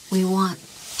 We want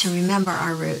to remember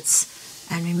our roots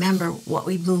and remember what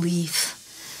we believe.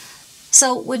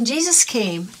 So when Jesus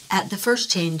came at the first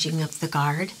changing of the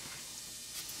guard,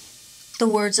 the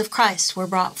words of Christ were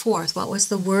brought forth. What was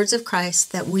the words of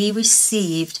Christ that we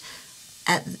received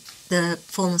at the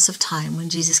fullness of time when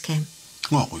Jesus came?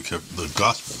 Well, we kept the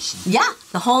Gospels. Yeah,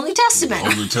 the whole New Testament.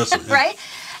 The whole New Testament, yeah. Right?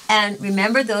 And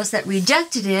remember, those that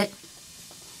rejected it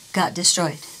got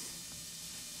destroyed.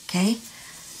 Okay?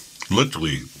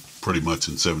 Literally, pretty much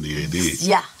in 70 AD.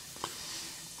 Yeah.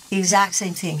 The exact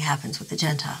same thing happens with the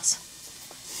Gentiles.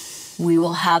 We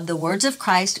will have the words of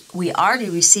Christ. We already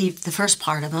received the first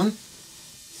part of them,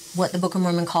 what the Book of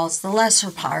Mormon calls the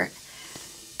lesser part,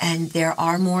 and there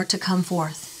are more to come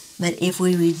forth. But if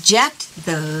we reject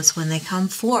those when they come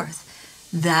forth,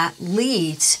 that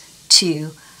leads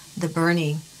to the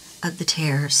burning of the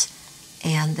tares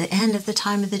and the end of the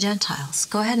time of the Gentiles.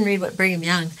 Go ahead and read what Brigham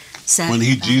Young said. When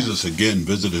Jesus again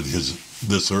visited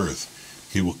this earth,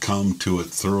 he will come to it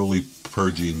thoroughly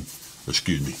purging,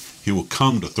 he will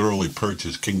come to thoroughly purge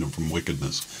his kingdom from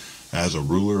wickedness as a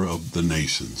ruler of the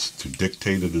nations, to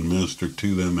dictate and administer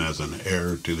to them as an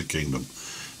heir to the kingdom.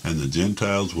 And the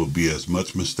Gentiles will be as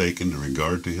much mistaken in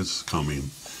regard to his coming,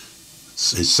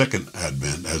 his second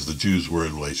advent, as the Jews were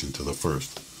in relation to the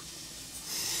first.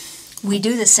 We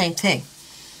do the same thing.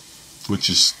 Which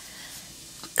is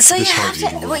so you have to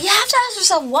ask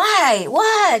yourself, why?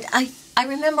 What? I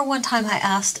remember one time I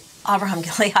asked Abraham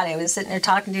Gilead, I was sitting there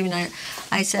talking to him, and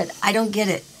I said, I don't get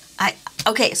it.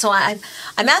 So I'm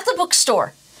at the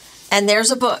bookstore, and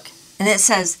there's a book, and it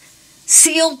says,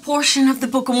 sealed portion of the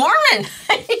Book of Mormon.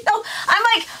 I'm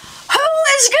like, who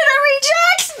is going to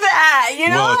reject that?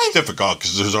 Well, it's difficult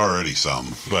because there's already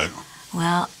some, but...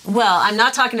 Well, I'm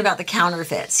not talking about the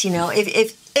counterfeits.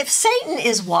 If Satan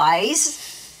is wise,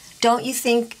 don't you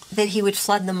think that he would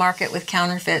flood the market with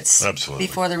counterfeits? Absolutely.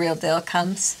 Before the real deal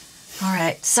comes? All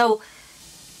right. So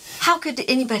how could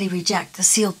anybody reject the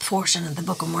sealed portion of the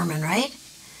Book of Mormon, right?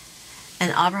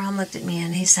 And Abraham looked at me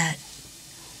and he said,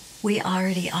 we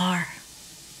already are.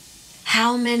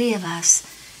 How many of us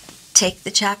take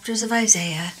the chapters of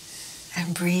Isaiah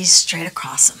and breeze straight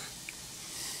across them?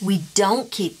 We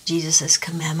don't keep Jesus'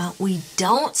 commandment. We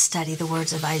don't study the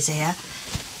words of Isaiah.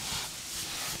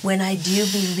 When I do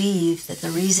believe that the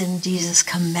reason Jesus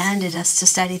commanded us to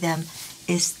study them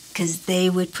is because they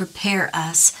would prepare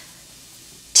us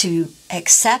to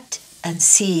accept and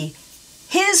see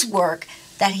his work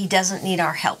that he doesn't need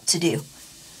our help to do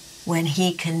when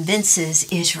he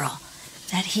convinces Israel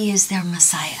that he is their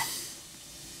Messiah.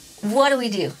 What do we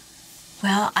do?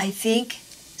 Well, I think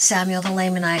Samuel the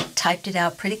Lamanite typed it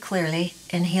out pretty clearly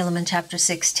in Helaman chapter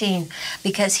 16,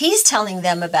 because he's telling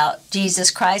them about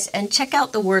Jesus Christ. And check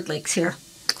out the word links here.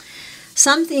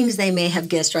 Some things they may have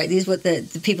guessed right. These are what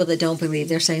the people that don't believe,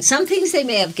 they're saying. Some things they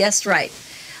may have guessed right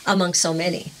among so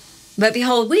many. But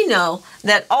behold, we know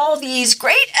that all these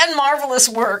great and marvelous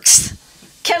works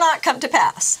cannot come to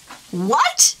pass.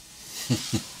 What?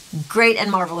 Great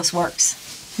and marvelous works.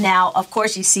 Now, of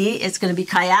course, you see, it's going to be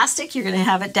chiastic. You're going to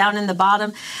have it down in the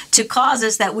bottom to cause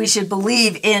us that we should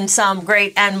believe in some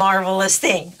great and marvelous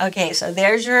thing. Okay, so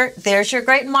there's your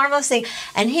great and marvelous thing.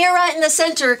 And here right in the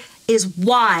center is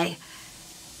why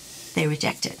they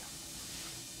reject it.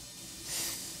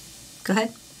 Go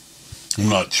ahead. I'm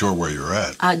not sure where you're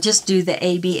at. Just do the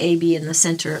AB in the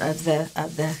center of the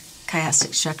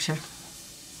chiastic structure.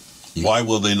 Why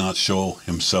will they not show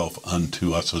himself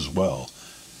unto us as well,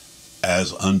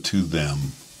 as unto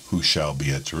them who shall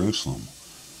be at Jerusalem?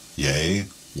 Yea,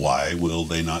 why will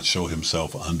they not show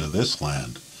himself unto this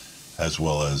land, as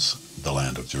well as the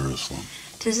land of Jerusalem?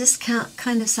 Does this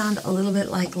kind of sound a little bit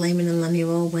like Laman and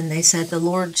Lemuel when they said, the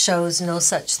Lord shows no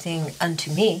such thing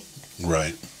unto me?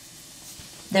 Right.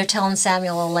 They're telling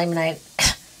Samuel and Lamanite,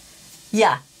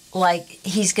 yeah, like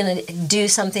he's going to do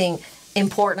something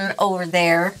important over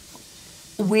there.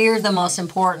 We're the most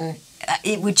important.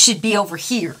 It should be over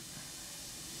here.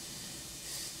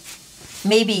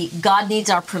 Maybe God needs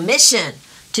our permission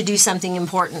to do something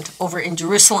important over in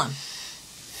Jerusalem.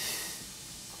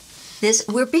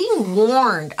 We're being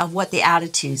warned of what the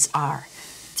attitudes are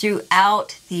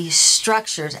throughout these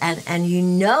structures. And you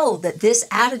know that this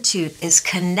attitude is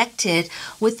connected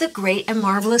with the great and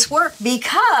marvelous work,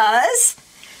 because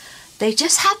they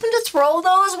just happen to throw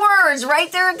those words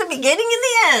right there at the beginning and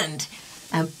the end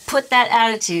and put that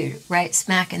attitude right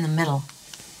smack in the middle.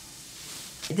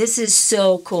 This is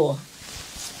so cool.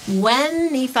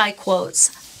 When Nephi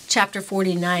quotes chapter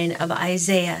 49 of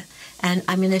Isaiah, and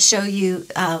I'm going to show you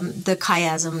the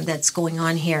chiasm that's going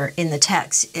on here in the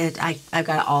text. I've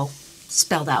got it all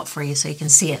spelled out for you so you can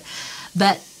see it.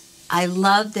 But I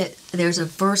love that there's a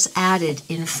verse added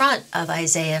in front of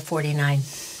Isaiah 49,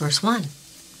 verse 1.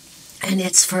 And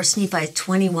it's 1 Nephi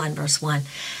 21, verse 1.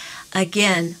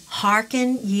 Again,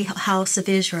 hearken, ye house of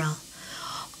Israel,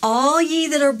 all ye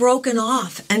that are broken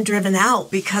off and driven out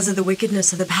because of the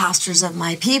wickedness of the pastors of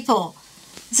my people.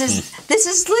 This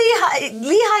is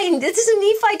Lehi, this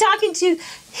is Nephi talking to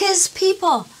his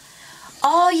people.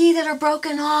 All ye that are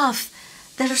broken off,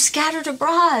 that are scattered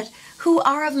abroad, who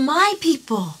are of my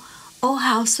people, O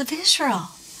house of Israel.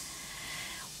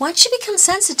 Once you become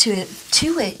sensitive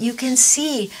to it, you can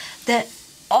see that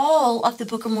all of the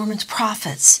Book of Mormon's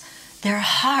prophets, their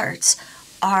hearts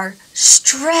are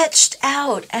stretched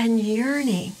out and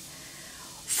yearning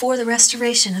for the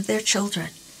restoration of their children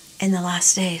in the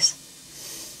last days.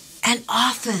 And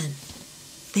often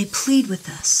they plead with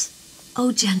us,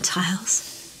 O Gentiles,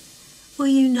 will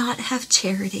you not have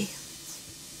charity?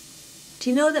 Do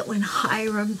you know that when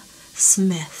Hiram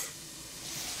Smith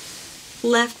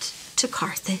left to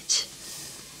Carthage,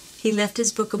 he left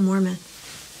his Book of Mormon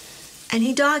and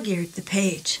he dog-eared the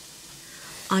page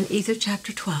on Ether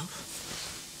chapter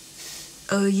 12.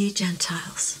 O ye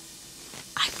Gentiles,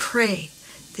 I pray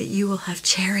that you will have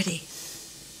charity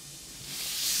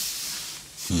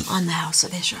on the house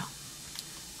of Israel.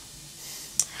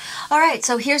 All right,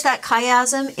 so here's that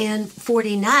chiasm in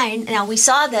 49. Now, we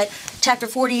saw that chapter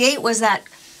 48 was that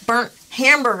burnt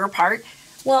hamburger part.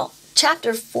 Well,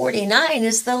 chapter 49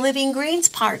 is the living greens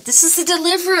part. This is the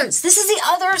deliverance. This is the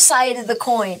other side of the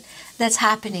coin that's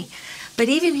happening. But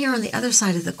even here on the other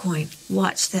side of the coin,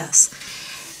 watch this.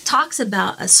 Talks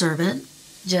about a servant,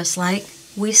 just like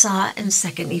we saw in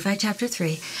 2 Nephi chapter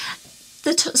 3.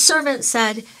 The servant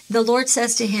said, the Lord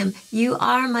says to him, you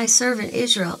are my servant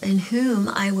Israel, in whom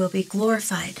I will be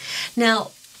glorified.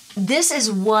 Now, this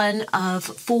is one of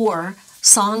 4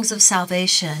 songs of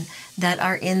salvation that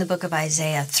are in the book of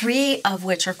Isaiah, 3 of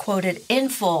which are quoted in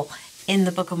full in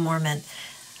the Book of Mormon.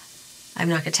 I'm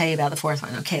not going to tell you about the 4th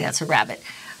one. Okay, that's a rabbit.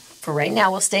 For right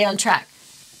now, we'll stay on track.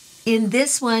 In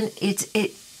this one,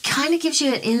 it kind of gives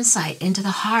you an insight into the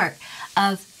heart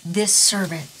of this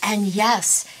servant. And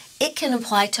yes, it can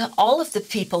apply to all of the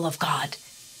people of God.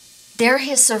 They're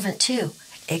his servant too.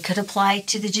 It could apply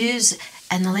to the Jews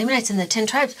and the Lamanites and the 10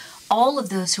 tribes, all of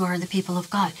those who are the people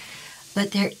of God.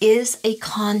 But there is a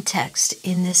context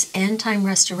in this end-time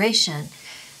restoration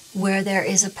where there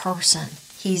is a person.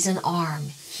 He's an arm.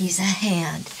 He's a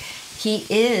hand. He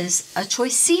is a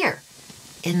choice seer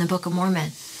in the Book of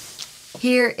Mormon.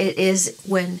 Here it is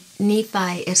when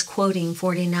Nephi is quoting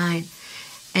 49,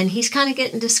 and he's kind of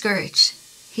getting discouraged.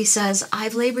 He says,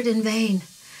 I've labored in vain.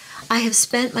 I have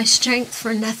spent my strength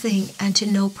for nothing and to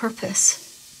no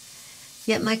purpose.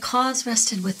 Yet my cause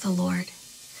rested with the Lord.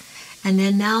 And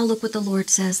then now look what the Lord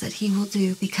says that he will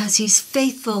do, because he's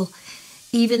faithful,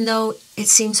 even though it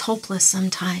seems hopeless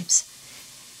sometimes.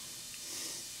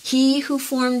 He who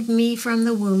formed me from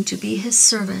the womb to be his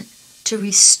servant, to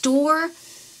restore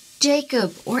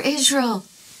Jacob or Israel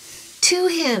to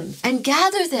him and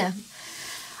gather them.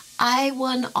 I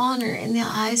won honor in the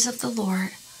eyes of the Lord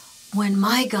when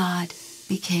my God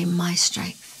became my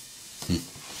strength.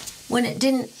 When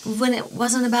it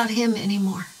wasn't about him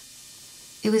anymore.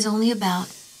 It was only about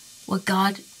what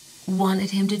God wanted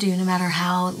him to do, no matter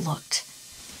how it looked.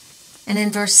 And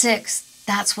in verse 6,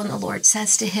 that's when the Lord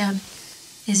says to him,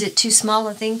 is it too small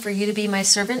a thing for you to be my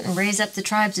servant and raise up the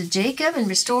tribes of Jacob and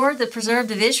restore the preserved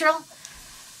of Israel?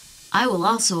 I will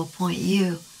also appoint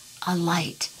you a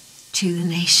light to the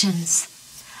nations,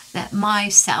 that my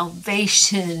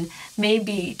salvation may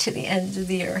be to the ends of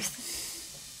the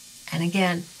earth. And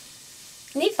again,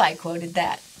 Nephi quoted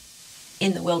that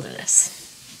in the wilderness.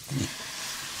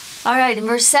 All right, in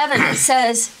verse 7 it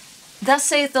says, thus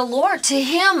saith the Lord to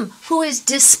him who is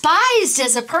despised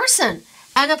as a person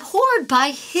and abhorred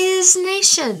by his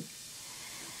nation,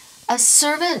 a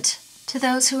servant to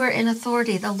those who are in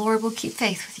authority, the Lord will keep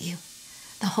faith with you.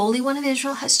 The Holy One of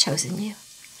Israel has chosen you.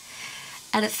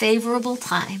 At a favorable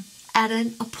time, at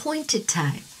an appointed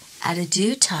time, at a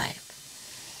due time.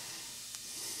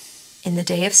 In the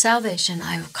day of salvation,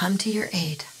 I will come to your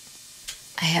aid.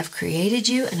 I have created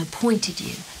you and appointed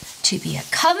you to be a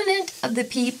covenant of the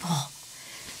people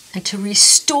and to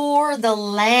restore the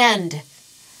land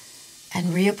and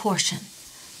reapportion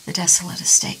the desolate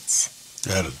estates.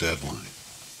 At a deadline.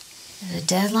 At a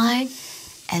deadline,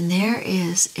 and there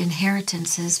is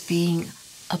inheritances being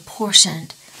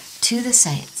apportioned to the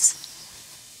saints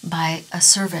by a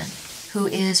servant who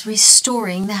is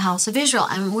restoring the house of Israel.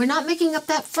 And we're not making up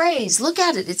that phrase. Look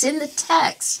at it. It's in the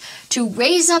text. To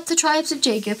raise up the tribes of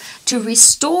Jacob, to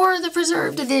restore the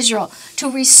preserved of Israel, to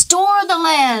restore the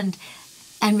land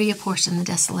and reapportion the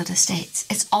desolate estates.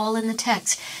 It's all in the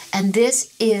text. And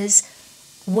this is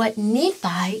what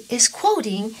Nephi is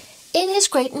quoting in his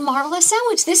great and marvelous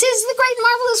sandwich. This is the great and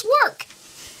marvelous work.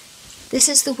 This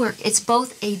is the work. It's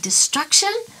both a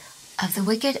destruction of the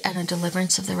wicked and a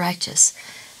deliverance of the righteous.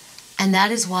 And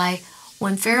that is why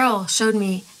when Pharaoh showed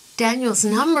me Daniel's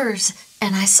numbers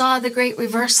and I saw the great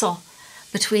reversal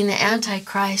between the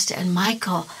Antichrist and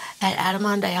Michael at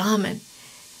Adam-on-Diamond,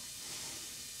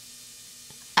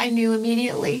 I knew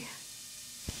immediately.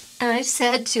 And I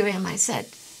said to him,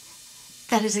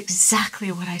 that is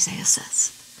exactly what Isaiah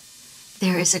says.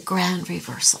 There is a grand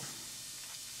reversal.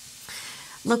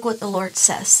 Look what the Lord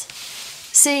says.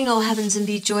 Sing, O heavens, and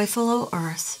be joyful, O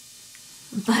earth.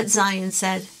 But Zion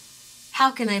said, how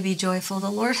can I be joyful?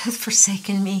 The Lord hath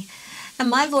forsaken me, and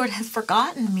my Lord hath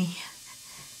forgotten me.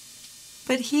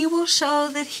 But he will show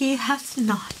that he hath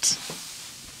not.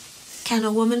 Can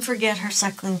a woman forget her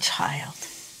suckling child,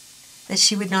 that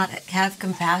she would not have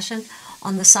compassion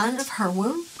on the son of her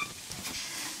womb?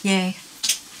 Yea,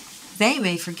 they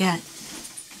may forget.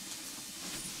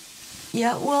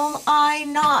 Yet will I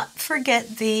not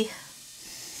forget thee,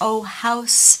 O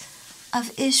house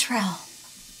of Israel.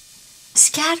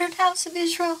 Scattered house of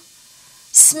Israel,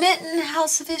 smitten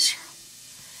house of Israel.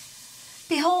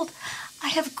 Behold, I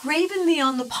have graven thee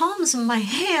on the palms of my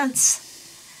hands.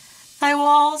 Thy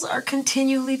walls are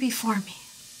continually before me.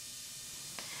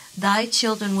 Thy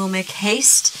children will make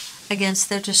haste against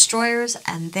their destroyers,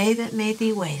 and they that made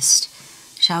thee waste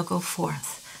shall go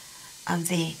forth of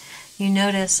thee. You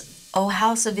notice, O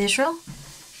house of Israel,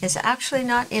 is actually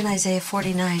not in Isaiah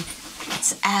 49.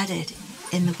 It's added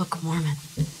in the Book of Mormon.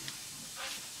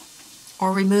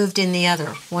 Or removed in the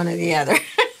other, one or the other.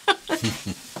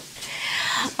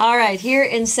 All right, here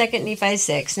in 2 Nephi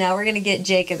 6. Now we're going to get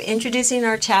Jacob introducing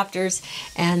our chapters,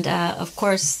 and of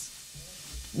course,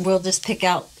 we'll just pick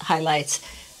out highlights.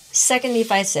 2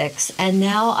 Nephi 6, and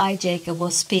now I, Jacob, will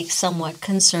speak somewhat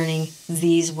concerning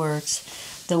these words.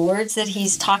 The words that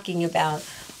he's talking about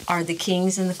are the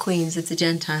kings and the queens of the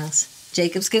Gentiles.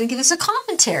 Jacob's going to give us a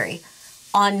commentary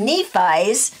on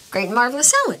Nephi's great and marvelous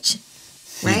sandwich,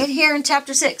 right here in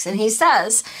chapter 6. And he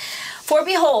says, for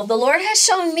behold, the Lord has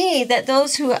shown me that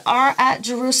those who are at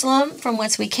Jerusalem, from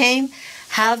whence we came,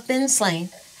 have been slain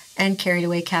and carried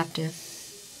away captive.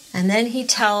 And then he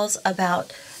tells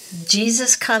about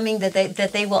Jesus coming, that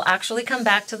they will actually come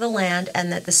back to the land,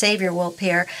 and that the Savior will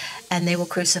appear, and they will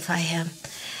crucify him.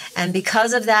 And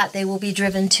because of that, they will be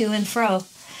driven to and fro.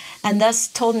 And thus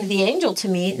told the angel to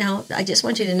me. Now, I just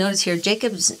want you to notice here,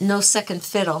 Jacob's no second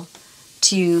fiddle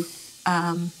to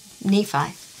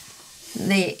Nephi.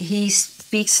 He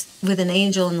speaks with an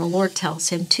angel, and the Lord tells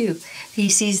him too. He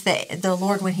sees the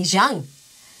Lord when he's young,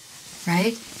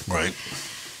 right? Right.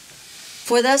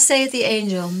 For thus saith the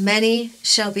angel, many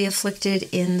shall be afflicted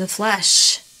in the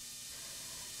flesh,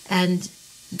 and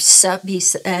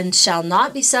shall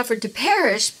not be suffered to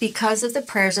perish because of the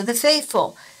prayers of the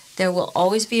faithful. There will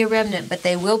always be a remnant, but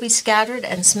they will be scattered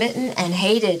and smitten and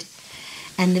hated.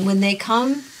 And when they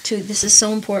come to, this is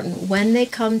so important, when they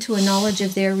come to a knowledge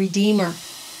of their Redeemer,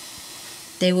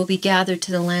 they will be gathered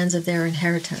to the lands of their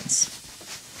inheritance.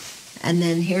 And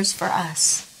then here's for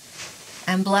us.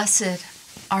 And blessed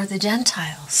are the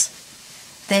Gentiles,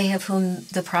 they of whom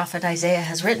the prophet Isaiah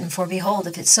has written. For behold,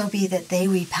 if it so be that they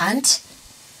repent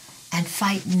and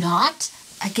fight not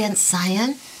against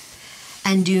Zion,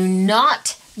 and do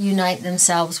not unite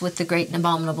themselves with the great and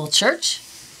abominable church.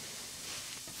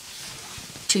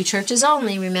 Two churches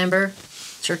only, remember.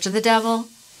 Church of the devil,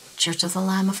 church of the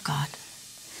Lamb of God.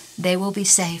 They will be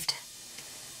saved.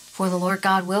 For the Lord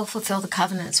God will fulfill the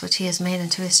covenants which he has made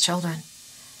unto his children.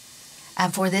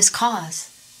 And for this cause,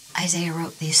 Isaiah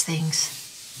wrote these things.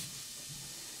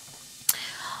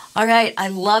 All right, I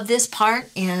love this part.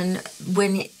 And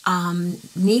when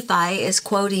Nephi is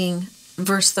quoting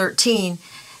verse 13,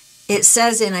 it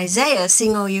says in Isaiah,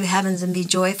 sing, O you heavens, and be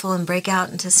joyful, and break out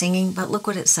into singing. But look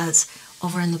what it says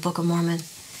over in the Book of Mormon.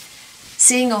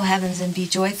 Sing, O heavens, and be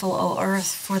joyful, O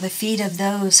earth, for the feet of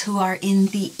those who are in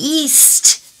the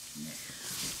east.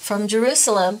 From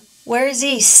Jerusalem, where is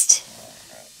east?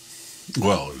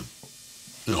 Well,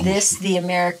 This, the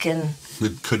American.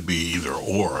 It could be either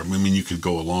or. I mean, you could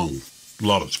go along. A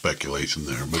lot of speculation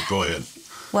there, but go ahead.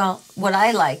 Well, what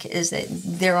I like is that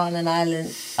they're on an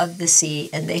island of the sea,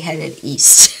 and they headed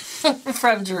east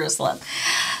from Jerusalem.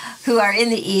 Who are in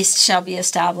the east shall be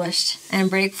established, and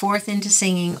break forth into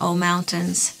singing, O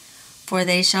mountains, for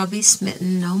they shall be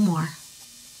smitten no more.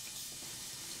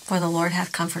 For the Lord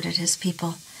hath comforted his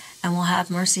people, and will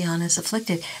have mercy on his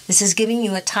afflicted. This is giving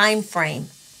you a time frame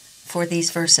for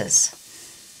these verses.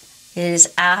 It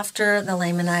is after the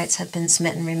Lamanites have been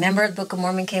smitten. Remember, the Book of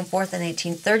Mormon came forth in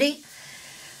 1830.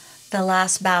 The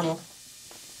last battle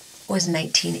was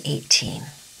 1918.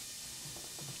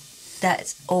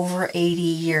 That's over 80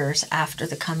 years after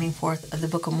the coming forth of the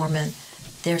Book of Mormon.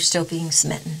 They're still being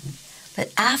smitten.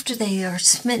 But after they are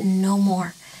smitten no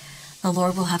more, the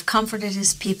Lord will have comforted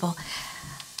his people.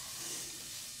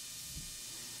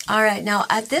 All right, now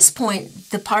at this point,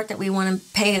 the part that we want to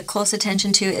pay a close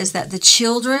attention to is that the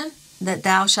children that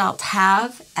thou shalt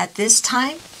have at this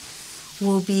time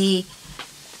will be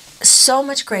so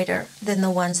much greater than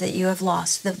the ones that you have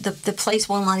lost. The place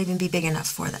will not even be big enough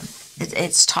for them.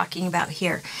 It's talking about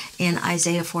here in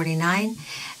Isaiah 49,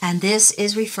 and this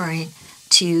is referring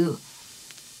to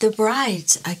the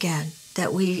brides again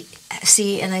that we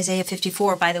see in Isaiah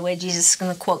 54. By the way, Jesus is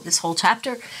going to quote this whole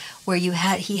chapter where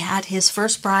he had his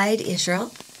first bride,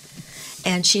 Israel,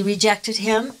 and she rejected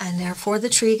him, and therefore the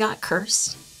tree got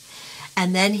cursed.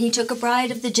 And then he took a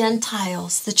bride of the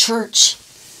Gentiles, the church.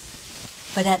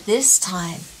 But at this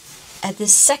time, at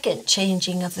this second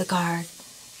changing of the guard,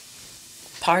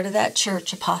 part of that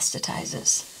church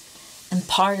apostatizes, and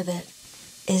part of it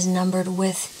is numbered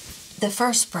with the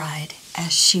first bride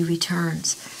as she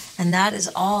returns. And that is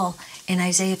all in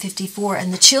Isaiah 54.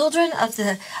 And the children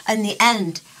in the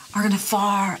end are going to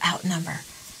far outnumber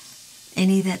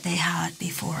any that they had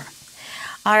before.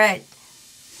 All right,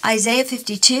 Isaiah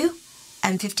 52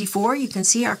 and 54, you can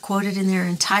see, are quoted in their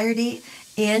entirety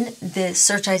in the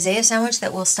Search Isaiah sandwich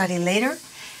that we'll study later.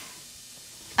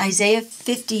 Isaiah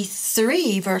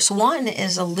 53 verse 1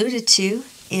 is alluded to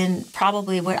in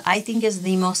probably what I think is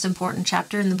the most important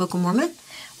chapter in the Book of Mormon,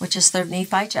 which is 3rd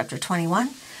Nephi chapter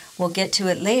 21. We'll get to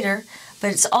it later,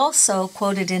 but it's also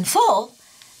quoted in full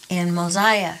in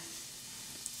Mosiah.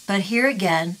 But here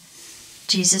again,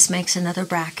 Jesus makes another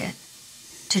bracket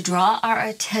to draw our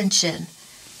attention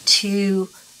to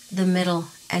the middle.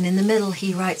 And in the middle,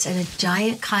 he writes in a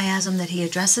giant chiasm that he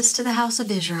addresses to the house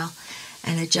of Israel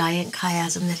and a giant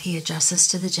chiasm that he addresses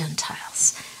to the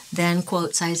Gentiles. Then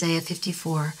quotes Isaiah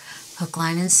 54, hook,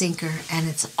 line, and sinker, and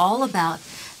it's all about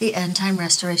the end-time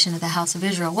restoration of the house of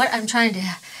Israel. What I'm trying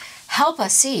to help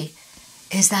us see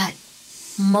is that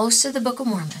most of the Book of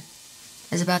Mormon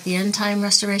is about the end-time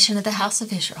restoration of the house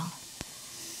of Israel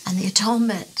and the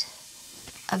atonement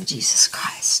of Jesus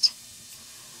Christ,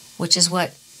 which is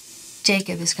what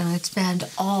Jacob is going to expand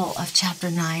all of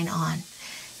chapter 9 on.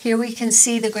 Here we can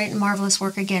see the great and marvelous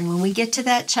work again. When we get to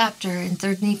that chapter in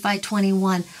 3rd Nephi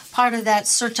 21, part of that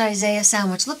Search Isaiah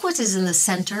sandwich, look what is in the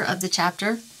center of the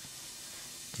chapter.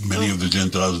 Many of the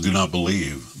Gentiles do not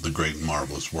believe the great and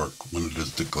marvelous work when it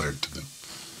is declared to them.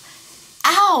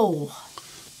 Ow!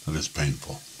 That is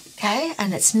painful. Okay,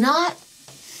 and it's not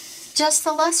just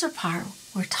the lesser part.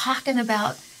 We're talking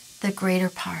about the greater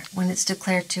part when it's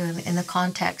declared to him in the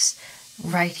context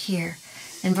right here.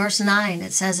 In verse 9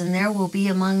 it says, and there will be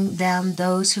among them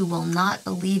those who will not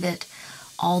believe it,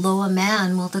 although a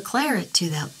man will declare it to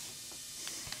them.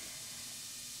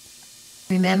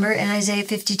 Remember in Isaiah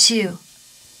 52,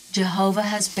 Jehovah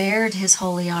has bared his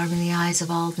holy arm in the eyes of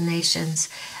all the nations,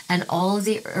 and all of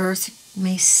the earth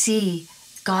may see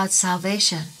God's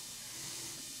salvation.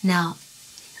 Now,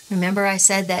 remember I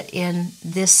said that in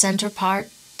this center part,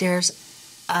 there's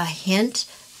a hint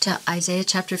to Isaiah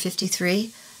chapter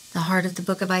 53, the heart of the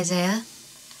book of Isaiah.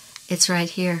 It's right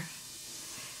here.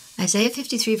 Isaiah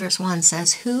 53 verse 1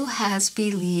 says, who has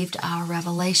believed our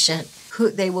revelation?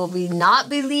 They will not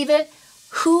believe it.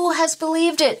 Who has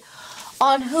believed it?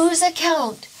 On whose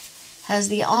account has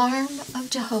the arm of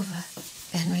Jehovah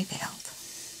been revealed?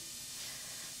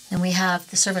 And we have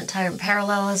the servant-tyrant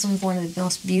parallelism, one of the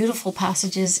most beautiful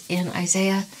passages in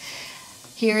Isaiah.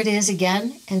 Here it is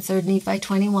again in 3rd Nephi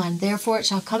 21. Therefore it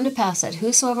shall come to pass that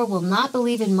whosoever will not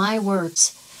believe in my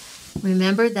words,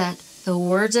 remember that the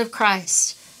words of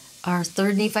Christ are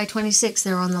 3rd Nephi 26.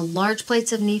 They're on the large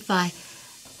plates of Nephi.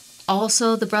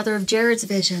 Also the brother of Jared's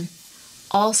vision.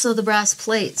 Also the brass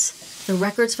plates. The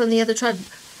records from the other tribe.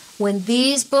 When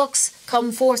these books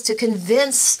come forth to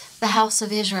convince the house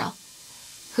of Israel,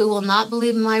 who will not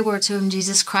believe in my words, whom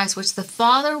Jesus Christ, which the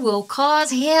Father will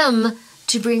cause him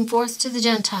to bring forth to the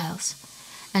Gentiles,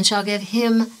 and shall give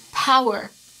him power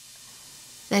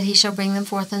that he shall bring them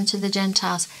forth unto the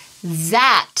Gentiles.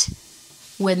 That,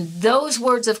 when those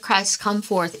words of Christ come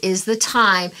forth, is the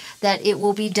time that it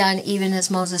will be done even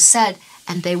as Moses said,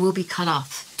 and they will be cut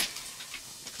off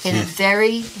in a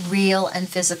very real and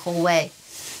physical way.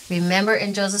 Remember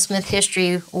in Joseph Smith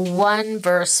history, one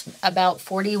verse, about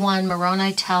 41,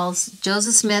 Moroni tells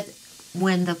Joseph Smith,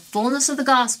 when the fullness of the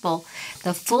gospel,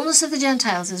 the fullness of the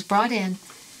Gentiles is brought in,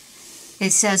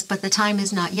 it says, but the time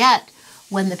is not yet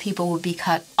when the people will be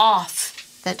cut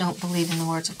off that don't believe in the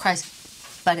words of Christ.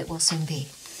 But it will soon be.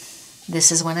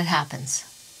 This is when it happens.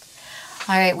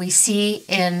 All right, we see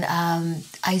in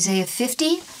Isaiah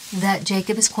 50 that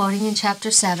Jacob is quoting in chapter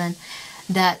 7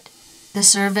 that the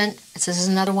servant, this is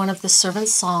another one of the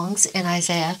servant's songs in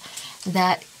Isaiah,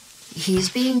 that he's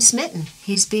being smitten,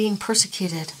 he's being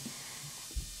persecuted.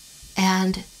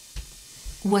 And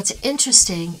what's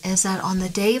interesting is that on the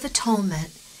Day of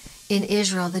Atonement in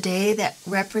Israel, the day that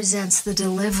represents the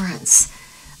deliverance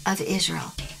of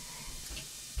Israel,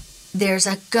 there's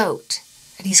a goat,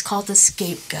 and he's called the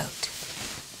scapegoat.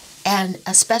 And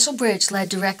a special bridge led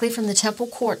directly from the temple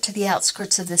court to the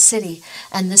outskirts of the city.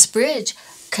 And this bridge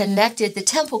connected the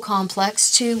temple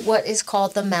complex to what is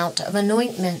called the Mount of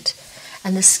Anointment.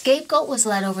 And the scapegoat was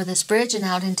led over this bridge and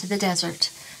out into the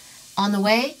desert. On the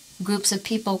way, groups of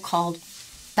people called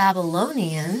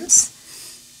Babylonians,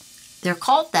 they're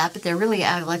called that, but they're really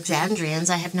Alexandrians.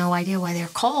 I have no idea why they're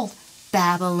called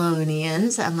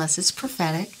Babylonians, unless it's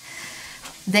prophetic.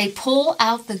 They pull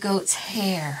out the goat's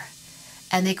hair.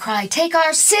 And they cry, "Take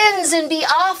our sins and be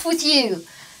off with you.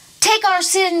 Take our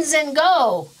sins and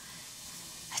go."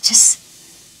 It just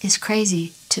is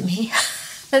crazy to me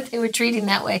that they were treating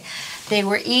that way. They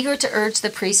were eager to urge the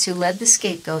priest who led the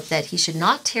scapegoat that he should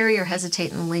not tarry or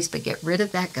hesitate in the least, but get rid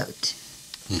of that goat.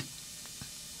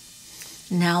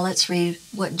 Now let's read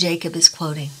what Jacob is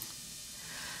quoting.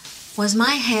 "Was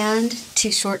my hand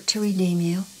too short to redeem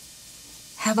you?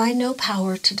 Have I no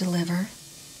power to deliver?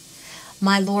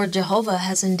 My Lord Jehovah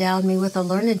has endowed me with a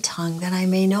learned tongue that I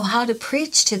may know how to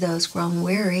preach to those grown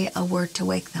weary a word to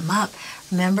wake them up."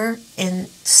 Remember in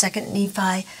 2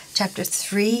 Nephi chapter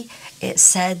 3, it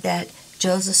said that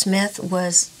Joseph Smith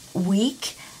was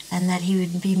weak and that he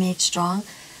would be made strong.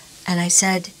 And I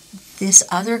said, this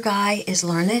other guy is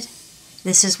learned.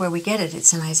 This is where we get it.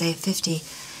 It's in Isaiah 50.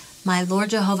 "My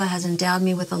Lord Jehovah has endowed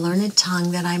me with a learned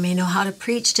tongue that I may know how to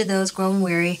preach to those grown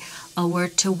weary a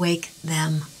word to wake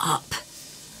them up.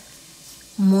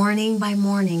 Morning by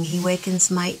morning he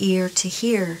wakens my ear to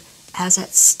hear as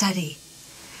at study.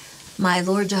 My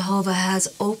Lord Jehovah has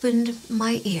opened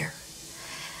my ear,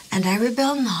 and I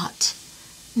rebel not,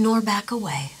 nor back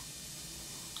away.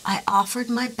 I offered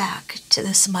my back to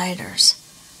the smiters,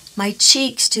 my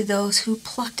cheeks to those who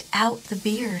plucked out the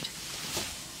beard.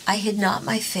 I hid not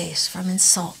my face from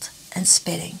insult and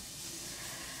spitting.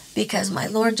 Because my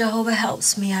Lord Jehovah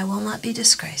helps me, I will not be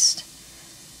disgraced.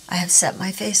 I have set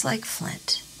my face like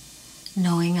flint,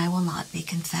 knowing I will not be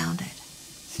confounded."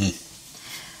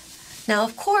 Now,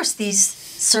 of course, these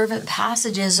servant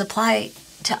passages apply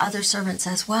to other servants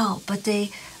as well, but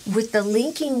with the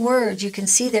linking words, you can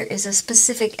see there is a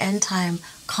specific end time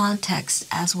context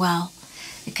as well.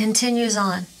 It continues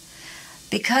on.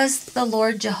 "Because the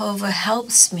Lord Jehovah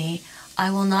helps me, I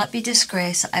will not be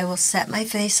disgraced. I will set my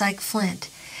face like flint."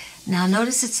 Now,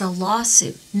 notice it's a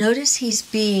lawsuit. Notice he's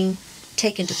being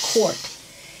taken to court.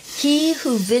 "He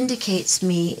who vindicates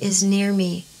me is near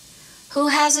me. Who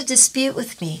has a dispute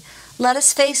with me? Let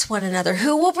us face one another.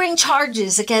 Who will bring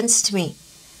charges against me?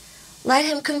 Let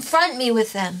him confront me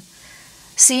with them.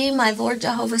 See, my Lord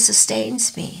Jehovah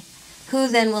sustains me. Who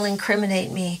then will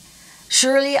incriminate me?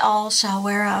 Surely all shall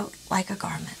wear out like a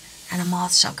garment, and a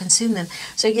moth shall consume them."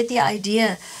 So you get the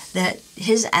idea that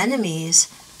his enemies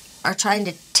are trying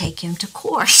to take him to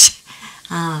court.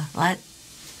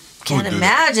 Can't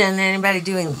imagine anybody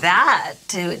doing that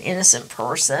to an innocent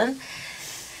person.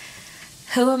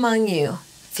 "Who among you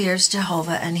fears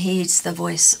Jehovah and heeds the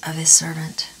voice of his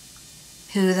servant?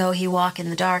 Who, though he walk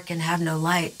in the dark and have no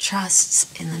light, trusts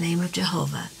in the name of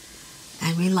Jehovah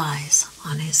and relies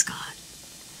on his God?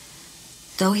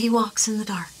 Though he walks in the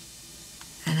dark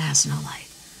and has no light."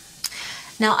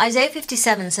 Now, Isaiah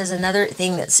 57 says another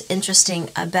thing that's interesting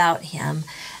about him,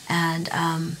 and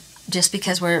just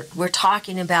because we're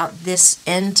talking about this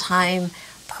end time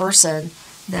person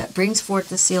that brings forth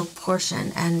the sealed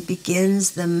portion and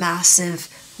begins the massive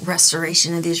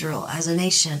restoration of Israel as a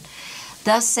nation.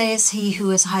 "Thus says he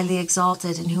who is highly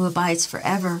exalted and who abides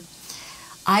forever,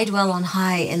 I dwell on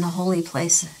high in the holy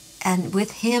place, and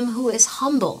with him who is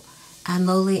humble and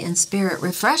lowly in spirit,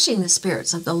 refreshing the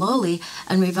spirits of the lowly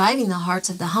and reviving the hearts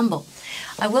of the humble.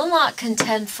 I will not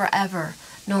contend forever,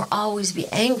 nor always be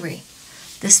angry.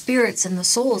 The spirits and the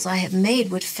souls I have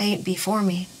made would faint before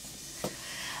me.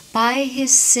 By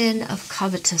his sin of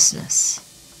covetousness,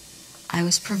 I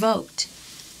was provoked.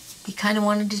 He kind of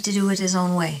wanted to do it his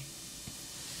own way.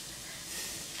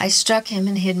 I struck him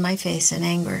and hid my face in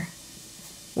anger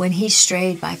when he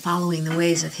strayed by following the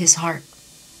ways of his heart.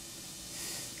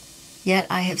 Yet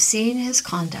I have seen his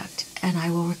conduct, and I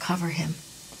will recover him.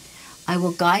 I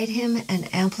will guide him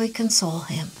and amply console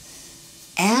him,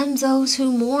 and those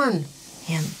who mourn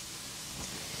him,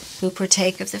 who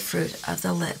partake of the fruit of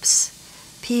the lips.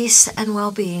 Peace and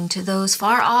well-being to those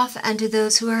far off and to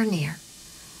those who are near,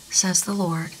 says the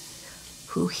Lord,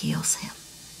 who heals him.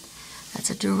 That's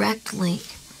a direct link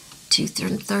to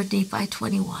 3 Nephi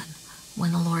 21,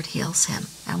 when the Lord heals him.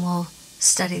 And we'll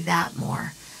study that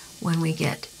more when we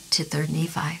get to 3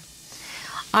 Nephi.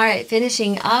 All right,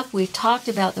 finishing up, we've talked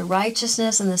about the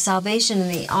righteousness and the salvation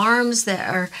and the arms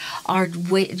that are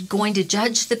going to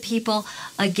judge the people.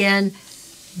 Again,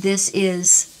 this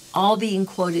is all being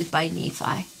quoted by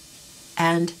Nephi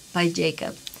and by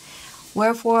Jacob.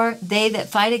 Wherefore, they that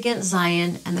fight against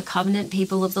Zion and the covenant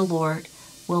people of the Lord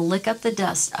will lick up the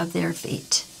dust of their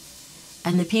feet.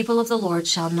 And the people of the Lord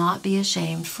shall not be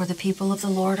ashamed, for the people of the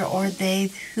Lord are they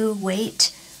who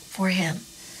wait for him.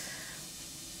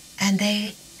 And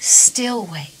they still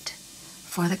wait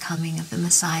for the coming of the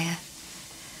Messiah.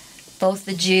 Both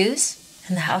the Jews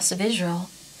and the house of Israel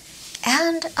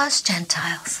and us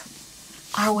Gentiles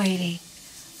are waiting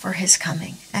for his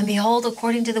coming. And behold,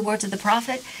 according to the words of the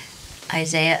prophet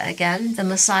Isaiah again, the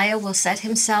Messiah will set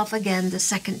himself again the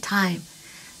second time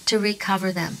to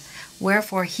recover them.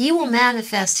 Wherefore he will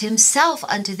manifest himself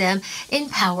unto them in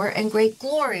power and great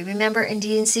glory. Remember in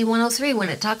D&C 103 when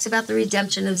it talks about the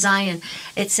redemption of Zion,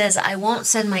 it says, I won't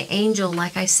send my angel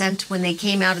like I sent when they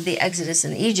came out of the Exodus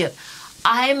in Egypt.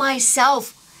 I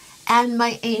myself and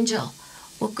my angel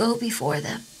will go before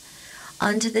them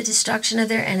unto the destruction of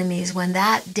their enemies, when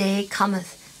that day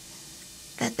cometh,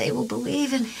 that they will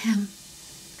believe in him.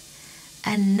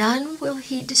 And none will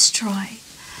he destroy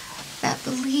that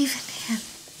believe in him.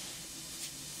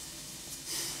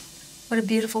 What a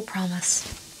beautiful promise.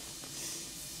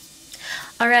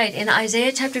 All right, in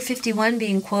Isaiah chapter 51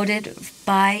 being quoted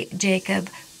by Jacob,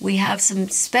 we have some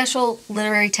special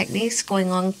literary techniques going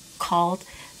on called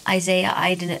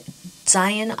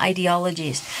Zion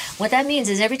ideologies. What that means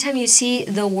is every time you see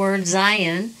the word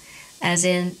Zion, as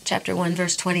in chapter 1,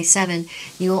 verse 27,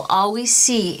 you will always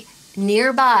see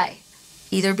nearby,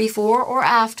 either before or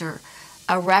after,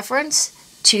 a reference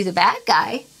to the bad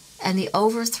guy and the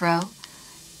overthrow,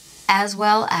 as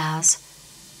well as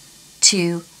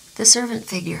to the servant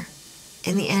figure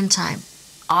in the end time,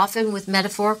 often with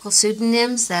metaphorical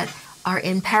pseudonyms that are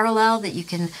in parallel that you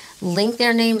can link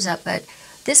their names up. But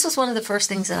this was one of the first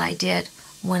things that I did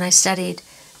when I studied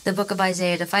the book of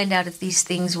Isaiah, to find out if these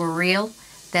things were real,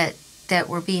 that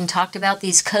were being talked about,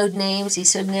 these code names,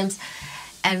 these pseudonyms.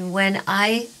 And when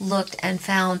I looked and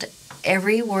found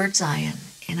every word Zion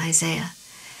in Isaiah,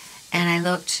 and I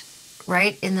looked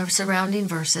right in the surrounding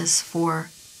verses for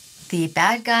the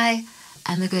bad guy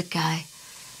and the good guy,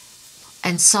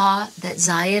 and saw that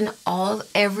Zion,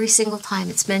 every single time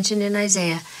it's mentioned in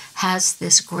Isaiah, has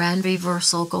this grand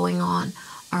reversal going on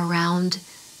around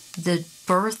the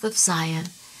birth of Zion,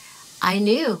 I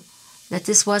knew that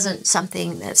this wasn't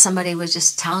something that somebody was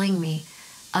just telling me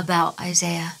about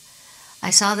Isaiah. I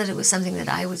saw that it was something that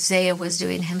Isaiah was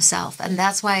doing himself, and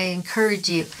that's why I encourage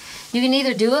you. You can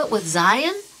either do it with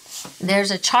Zion. There's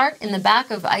a chart in the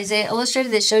back of Isaiah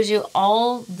Illustrated that shows you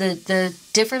all the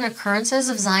different occurrences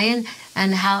of Zion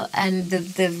and how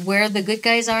where the good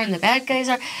guys are and the bad guys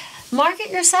are. Mark it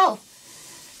yourself.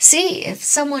 See if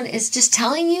someone is just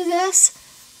telling you this,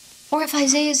 or if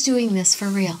Isaiah is doing this for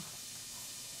real.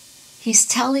 He's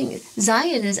telling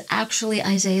Zion is actually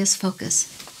Isaiah's focus,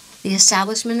 the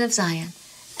establishment of Zion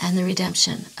and the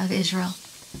redemption of Israel.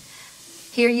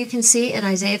 Here you can see in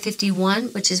Isaiah 51,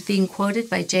 which is being quoted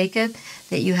by Jacob,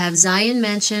 that you have Zion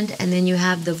mentioned, and then you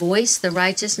have the voice, the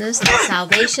righteousness, the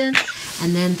salvation,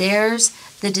 and then there's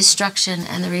the destruction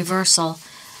and the reversal.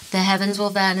 The heavens will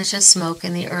vanish as smoke,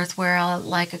 and the earth wear out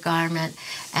like a garment,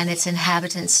 and its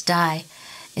inhabitants die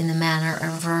in the manner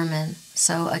of vermin.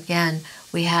 So again,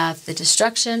 we have the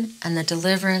destruction and the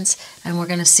deliverance, and we're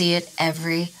going to see it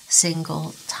every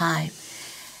single time.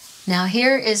 Now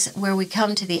here is where we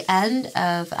come to the end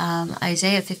of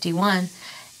Isaiah 51,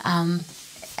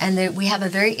 and we have a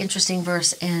very interesting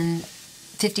verse in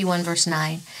 51 verse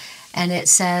 9, and it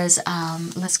says,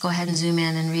 let's go ahead and zoom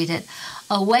in and read it.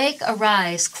 Awake,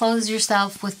 arise, clothe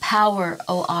yourself with power,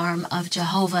 O arm of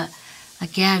Jehovah.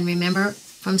 Again, remember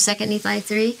from 2 Nephi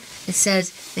 3, it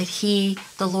says that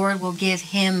the Lord will give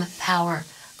him power.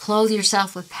 Clothe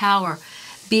yourself with power.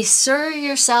 Bestir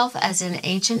yourself as in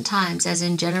ancient times, as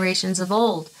in generations of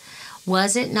old.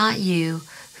 Was it not you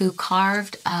who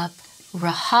carved up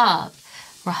Rahab?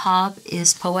 Rahab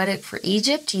is poetic for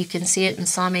Egypt. You can see it in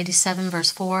Psalm 87,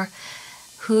 verse 4.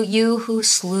 You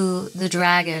slew the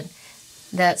dragon.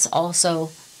 That's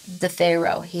also the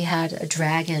Pharaoh. He had a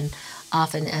dragon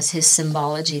often as his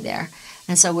symbology there.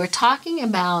 And so we're talking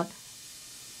about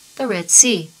the Red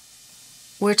Sea.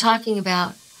 We're talking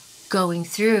about going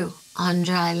through on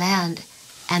dry land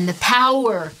and the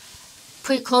power.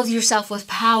 Clothe yourself with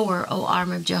power, O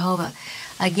arm of Jehovah.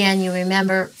 Again, you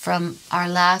remember from our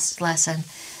last lesson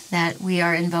that we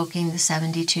are invoking the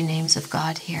 72 names of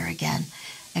God here again,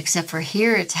 except for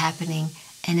here it's happening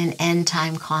in an end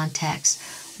time context.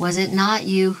 Was it not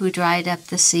you who dried up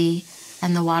the sea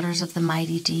and the waters of the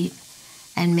mighty deep,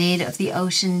 and made of the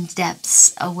ocean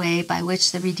depths a way by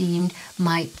which the redeemed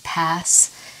might pass?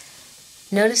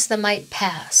 Notice the might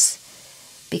pass,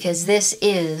 because this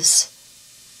is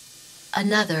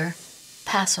another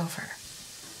Passover.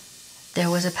 There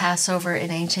was a Passover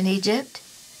in ancient Egypt,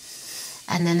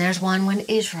 and then there's one when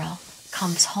Israel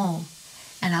comes home.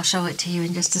 And I'll show it to you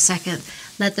in just a second.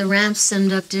 Let the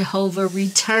ransomed of Jehovah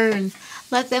return.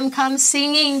 Let them come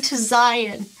singing to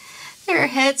Zion, their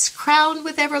heads crowned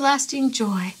with everlasting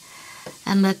joy.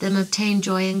 And let them obtain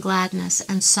joy and gladness,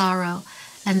 and sorrow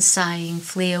and sighing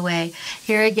flee away.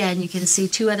 Here again, you can see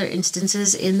two other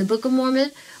instances in the Book of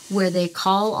Mormon where they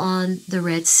call on the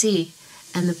Red Sea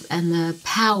and the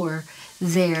power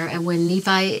there. And when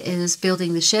Nephi is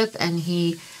building the ship and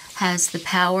he has the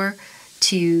power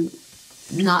to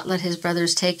not let his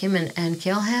brothers take him and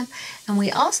kill him. And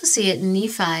we also see it in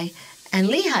Nephi and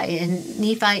Lehi, and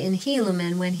Nephi and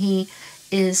Helaman, when he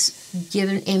is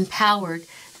empowered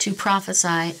to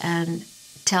prophesy and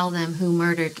tell them who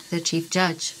murdered the chief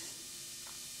judge.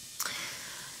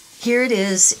 Here it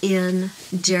is in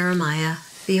Jeremiah.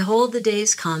 Behold, the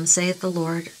days come, saith the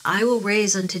Lord, I will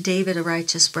raise unto David a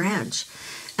righteous branch,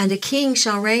 and a king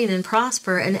shall reign and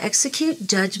prosper, and execute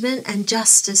judgment and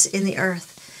justice in the earth.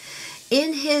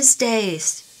 In his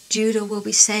days Judah will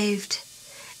be saved,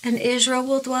 and Israel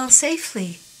will dwell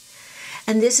safely.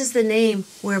 And this is the name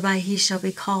whereby he shall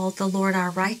be called the Lord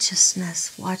our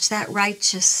righteousness. Watch that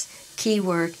righteous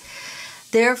keyword.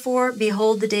 Therefore,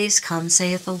 behold, the days come,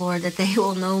 saith the Lord, that they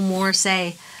will no more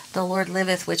say, the Lord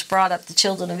liveth, which brought up the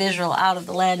children of Israel out of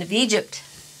the land of Egypt.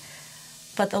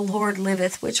 But the Lord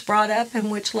liveth, which brought up and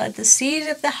which led the seed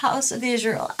of the house of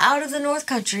Israel out of the north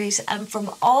countries, and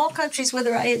from all countries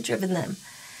whither I had driven them.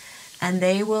 And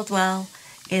they will dwell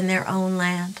in their own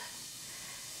land.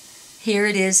 Here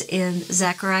it is in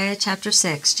Zechariah chapter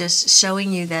 6, just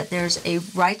showing you that there's a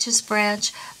righteous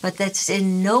branch, but that's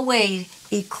in no way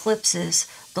eclipses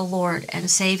the Lord and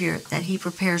Savior that he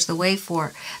prepares the way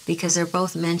for, because they're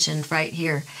both mentioned right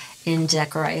here in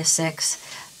Zechariah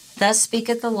 6. Thus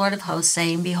speaketh the Lord of hosts,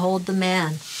 saying, Behold the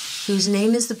man, whose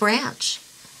name is the branch,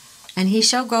 and he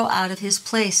shall grow out of his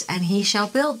place, and he shall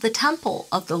build the temple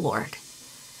of the Lord.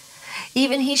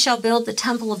 Even he shall build the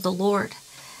temple of the Lord,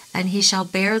 and he shall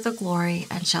bear the glory,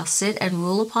 and shall sit and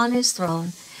rule upon his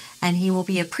throne, and he will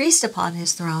be a priest upon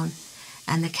his throne,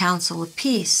 and the counsel of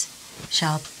peace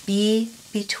shall be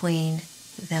between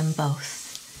them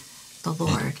both, the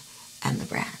Lord and the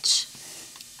branch.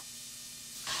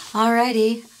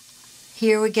 Alrighty,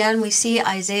 here again we see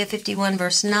Isaiah 51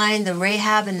 verse 9, the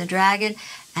Rahab and the dragon,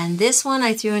 and this one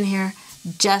I threw in here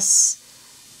just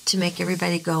to make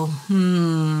everybody go,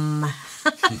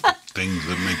 Things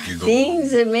that make you go.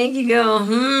 Things that make you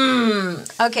go,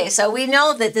 Okay, so we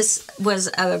know that this was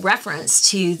a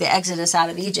reference to the Exodus out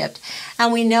of Egypt,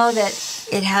 and we know that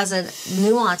it has a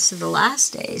nuance to the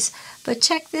last days, but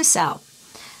check this out.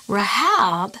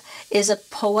 Rahab is a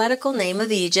poetical name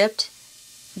of Egypt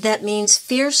that means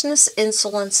fierceness,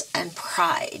 insolence, and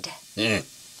pride.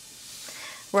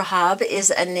 Rahab is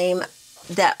a name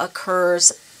that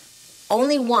occurs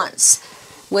only once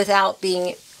without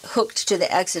being hooked to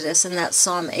the Exodus, and that's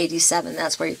Psalm 87.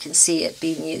 That's where you can see it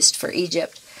being used for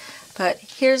Egypt. But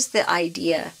here's the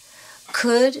idea.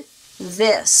 Could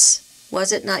this,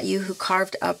 was it not you who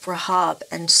carved up Rahab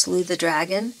and slew the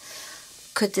dragon?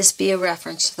 Could this be a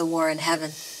reference to the war in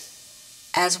heaven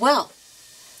as well?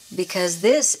 Because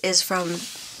this is from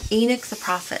Enoch the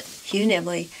prophet, Hugh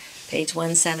Nibley, page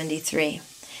 173.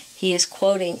 He is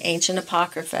quoting ancient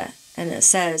Apocrypha, and it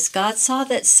says, God saw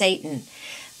that Satan,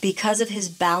 because of his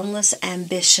boundless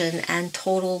ambition and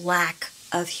total lack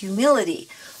of humility.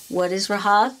 What is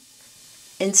Rahab?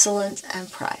 Insolence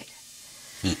and pride.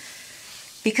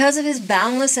 Because of his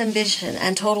boundless ambition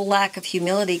and total lack of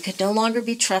humility, could no longer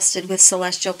be trusted with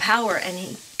celestial power, and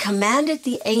he commanded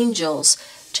the angels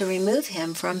to remove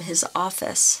him from his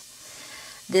office.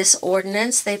 This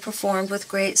ordinance they performed with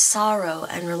great sorrow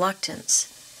and reluctance.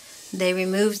 They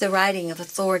removed the writing of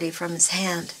authority from his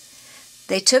hand.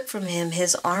 They took from him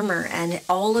his armor and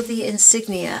all of the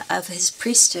insignia of his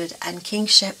priesthood and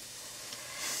kingship.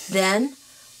 Then,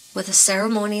 with a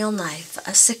ceremonial knife,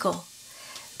 a sickle,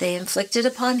 they inflicted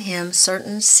upon him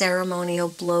certain ceremonial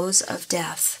blows of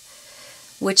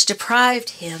death, which deprived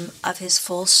him of his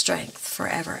full strength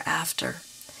forever after.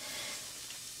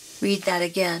 Read that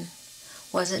again.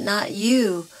 Was it not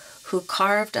you who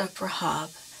carved up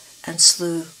Rahab and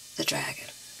slew the dragon?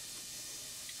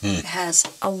 It has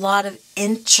a lot of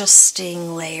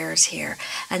interesting layers here.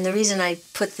 And the reason I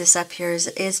put this up here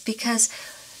is because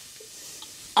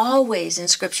always in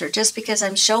Scripture, just because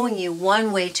I'm showing you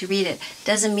one way to read it,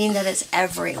 doesn't mean that it's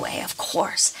every way, of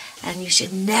course. And you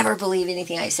should never believe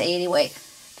anything I say anyway.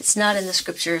 If it's not in the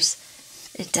Scriptures,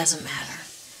 it doesn't matter.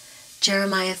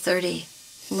 Jeremiah 30,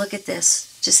 look at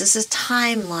this. Just as a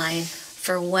timeline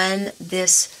for when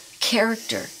this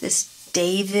character, this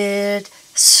David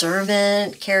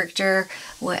servant character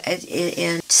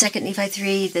in 2 Nephi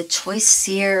 3, the choice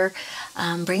seer,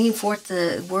 bringing forth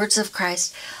the words of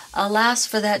Christ. Alas,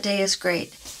 for that day is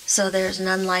great, so there is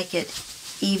none like it.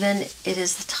 Even it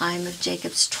is the time of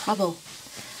Jacob's trouble.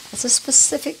 It's a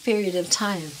specific period of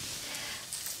time.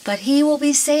 But he will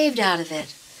be saved out of it.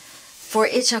 For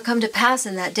it shall come to pass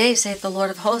in that day, saith the Lord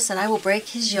of hosts, that I will break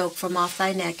his yoke from off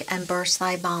thy neck and burst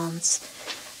thy bonds.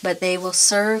 But they will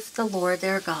serve the Lord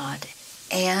their God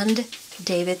and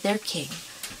David their king,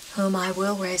 whom I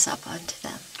will raise up unto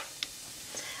them.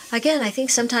 Again, I think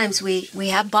sometimes we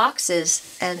have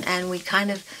boxes and we kind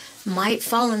of might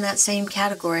fall in that same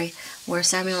category where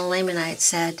Samuel the Lamanite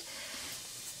said,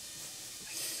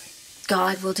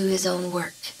 God will do his own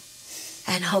work,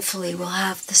 and hopefully we'll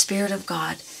have the Spirit of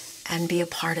God and be a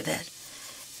part of it.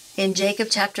 In Jacob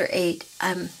chapter 8,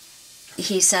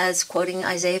 he says, quoting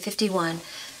Isaiah 51,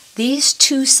 these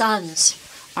two sons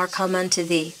are come unto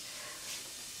thee,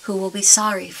 who will be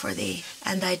sorry for thee,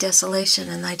 and thy desolation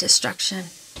and thy destruction,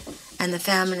 and the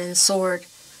famine and sword.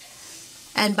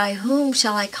 And by whom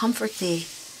shall I comfort thee?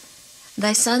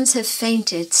 Thy sons have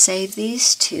fainted, save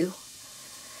these two.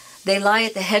 They lie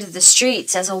at the head of the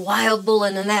streets as a wild bull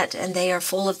in a net, and they are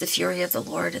full of the fury of the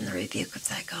Lord and the rebuke of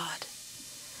thy God.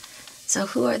 So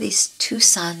who are these two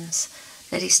sons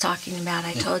that he's talking about?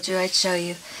 I told you I'd show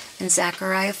you in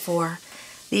Zechariah 4.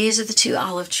 These are the two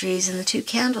olive trees and the two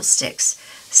candlesticks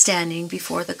standing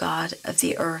before the God of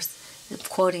the earth.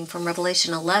 Quoting from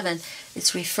Revelation 11,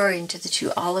 it's referring to the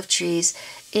two olive trees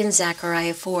in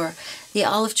Zechariah 4. The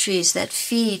olive trees that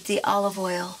feed the olive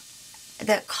oil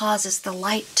that causes the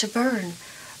light to burn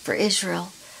for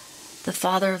Israel. The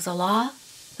father of the law,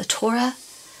 the Torah,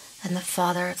 and the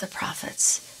father of the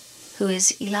prophets, who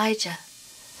is Elijah.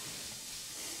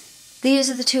 These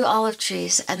are the two olive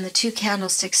trees and the two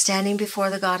candlesticks standing before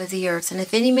the God of the earth. And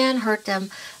if any man hurt them,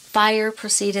 fire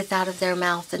proceedeth out of their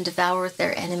mouth and devoureth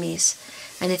their enemies.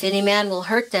 And if any man will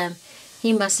hurt them,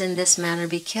 he must in this manner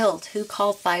be killed. Who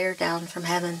called fire down from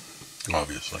heaven?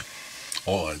 Obviously.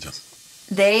 Elijah.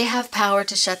 They have power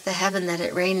to shut the heaven that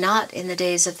it rain not in the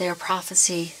days of their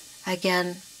prophecy.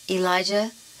 Again,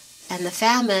 Elijah and the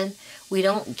famine. We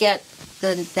don't get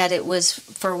that it was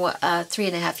for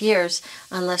 3.5 years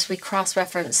unless we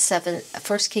cross-reference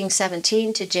 1 Kings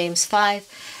 17 to James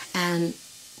 5. And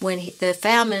when the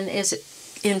famine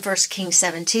is in 1 Kings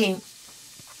 17,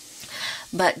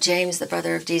 but James, the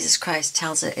brother of Jesus Christ,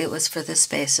 tells it was for the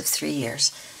space of 3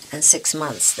 years and 6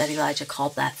 months that Elijah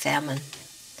called that famine.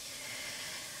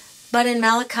 But in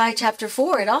Malachi chapter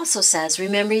 4, it also says,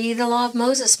 remember ye the law of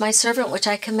Moses, my servant, which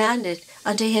I commanded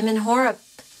unto him in Horeb,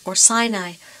 or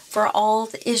Sinai, for all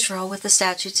Israel with the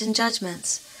statutes and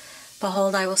judgments.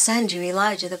 Behold, I will send you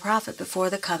Elijah the prophet before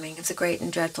the coming of the great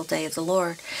and dreadful day of the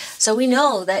Lord. So we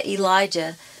know that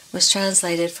Elijah was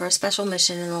translated for a special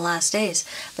mission in the last days.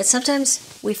 But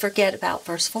sometimes we forget about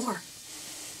verse 4.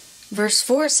 Verse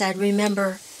 4 said,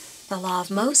 remember the law of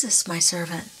Moses, my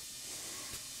servant.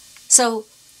 So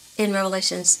in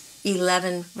Revelation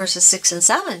 11, verses 6 and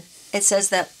 7, it says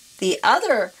that the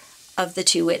other of the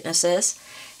two witnesses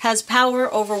has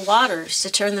power over waters to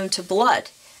turn them to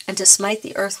blood and to smite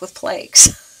the earth with plagues.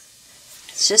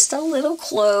 It's just a little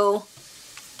clue.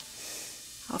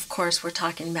 Of course, we're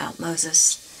talking about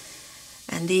Moses.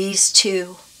 And these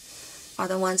two are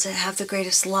the ones that have the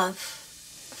greatest love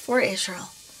for Israel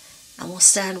and will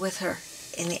stand with her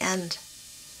in the end.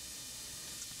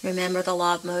 Remember the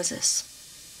law of Moses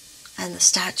and the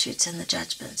statutes and the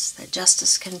judgments, that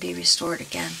justice can be restored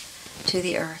again to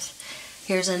the earth.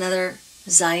 Here's another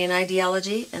Zion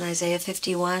ideology in Isaiah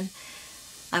 51.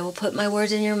 I will put my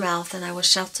words in your mouth, and I will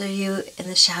shelter you in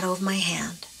the shadow of my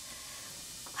hand.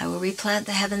 I will replant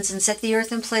the heavens and set the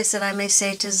earth in place, that I may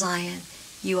say to Zion,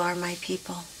 you are my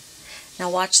people. Now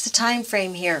watch the time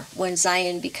frame here when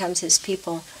Zion becomes his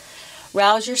people.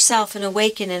 Rouse yourself and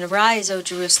awaken and arise, O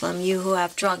Jerusalem, you who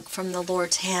have drunk from the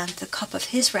Lord's hand the cup of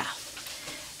his wrath.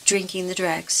 drinking the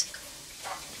dregs.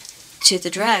 To the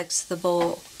dregs, the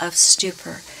bowl of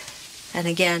stupor. And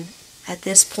again, at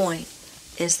this point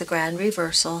is the grand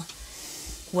reversal,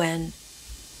 when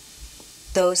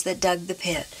those that dug the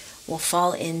pit will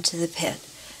fall into the pit.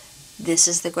 This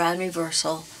is the grand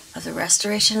reversal of the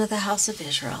restoration of the house of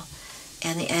Israel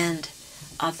and the end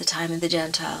of the time of the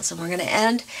Gentiles. And we're going to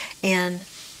end in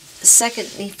 2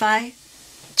 Nephi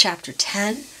chapter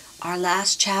 10, our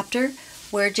last chapter,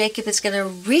 where Jacob is going to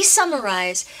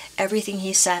re-summarize everything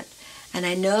he said. And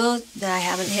I know that I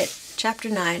haven't hit chapter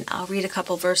 9. I'll read a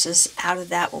couple verses out of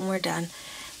that when we're done,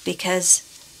 because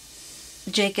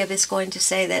Jacob is going to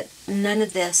say that none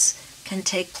of this can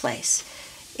take place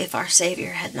if our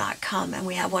Savior had not come. And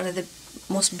we have one of the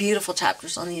most beautiful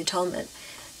chapters on the atonement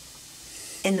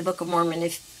in the Book of Mormon.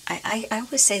 I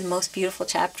always say the most beautiful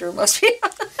chapter. Most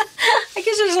beautiful. I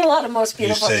guess there's a lot of most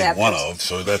beautiful chapters. You say one of,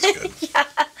 so that's good. Yeah.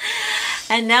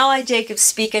 And now I, Jacob,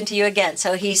 speak unto you again.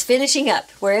 So he's finishing up.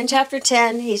 We're in chapter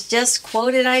 10. He's just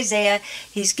quoted Isaiah.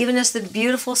 He's given us the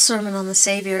beautiful sermon on the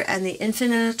Savior and the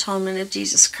infinite atonement of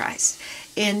Jesus Christ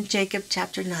in Jacob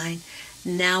chapter 9.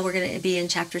 Now we're going to be in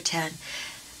chapter 10.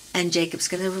 And Jacob's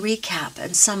going to recap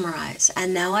and summarize.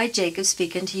 And now I, Jacob,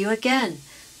 speak unto you again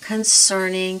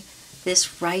concerning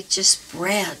this righteous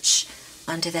branch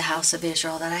unto the house of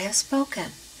Israel that I have spoken.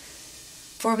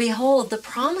 For behold, the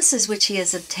promises which he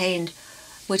has obtained,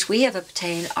 which we have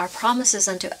obtained, are promises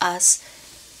unto us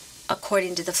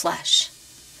according to the flesh.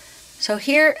 So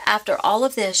here, after all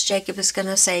of this, Jacob is going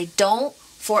to say, don't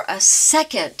for a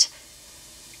second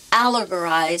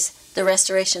allegorize the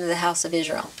restoration of the house of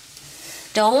Israel.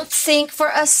 Don't think for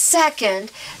a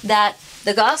second that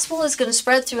the gospel is going to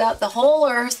spread throughout the whole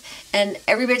earth and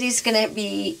everybody's going to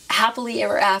be happily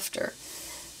ever after.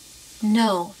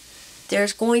 No,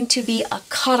 there's going to be a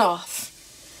cutoff.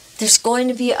 There's going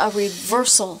to be a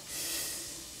reversal.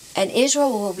 And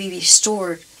Israel will be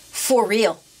restored for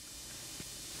real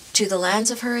to the lands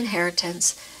of her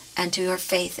inheritance and to her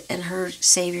faith in her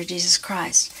Savior Jesus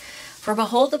Christ. For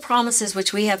behold, the promises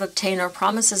which we have obtained are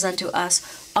promises unto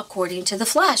us according to the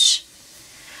flesh.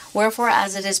 Wherefore,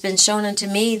 as it has been shown unto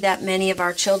me that many of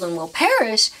our children will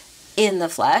perish in the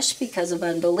flesh because of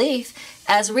unbelief,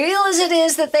 as real as it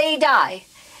is that they die,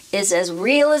 is as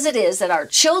real as it is that our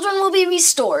children will be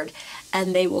restored,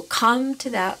 and they will come to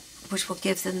that which will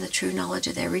give them the true knowledge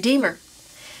of their Redeemer.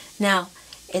 Now,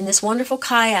 in this wonderful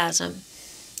chiasm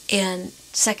in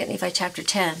 2 Nephi chapter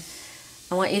 10,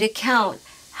 I want you to count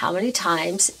how many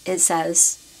times it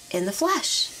says in the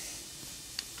flesh.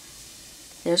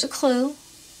 There's a clue.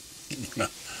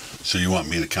 So you want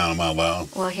me to count them out loud?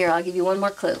 Well, here, I'll give you one more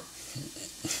clue.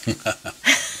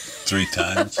 3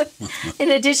 times? In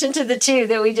addition to the 2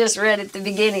 that we just read at the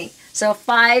beginning. So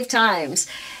 5 times.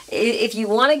 If you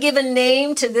want to give a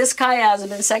name to this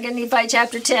chiasm in 2 Nephi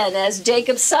chapter 10, as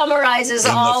Jacob summarizes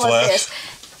all of this,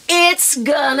 it's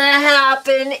gonna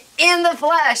happen in the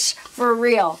flesh for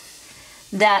real.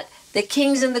 That the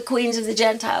kings and the queens of the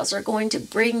Gentiles are going to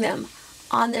bring them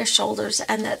on their shoulders,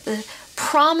 and that the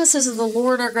promises of the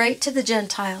Lord are great to the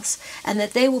Gentiles, and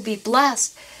that they will be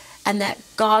blessed, and that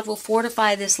God will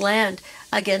fortify this land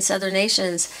against other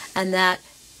nations, and that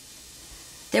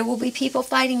there will be people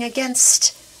fighting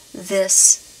against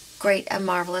this great and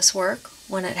marvelous work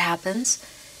when it happens.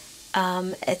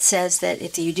 It says that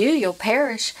if you do, you'll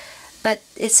perish, but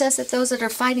it says that those that are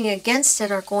fighting against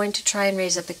it are going to try and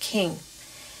raise up a king.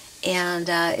 And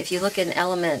if you look in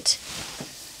element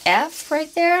F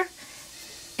right there,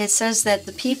 it says that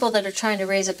the people that are trying to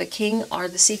raise up a king are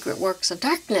the secret works of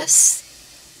darkness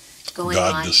going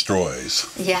on. God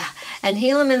destroys. Yeah, and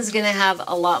Helaman's going to have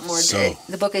a lot more.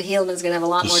 The book of Helaman's going to have a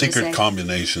lot more to say. The secret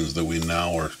combinations that we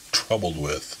now are troubled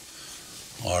with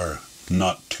are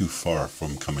not too far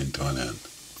from coming to an end.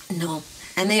 No,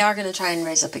 and they are going to try and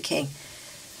raise up a king.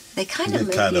 They kind of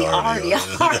already are.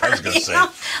 I was going to say,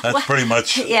 that's pretty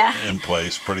much in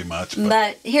place, pretty much.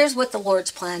 But here's what the Lord's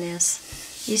plan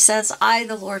is. He says, I,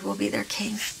 the Lord, will be their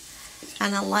king,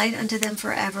 and a light unto them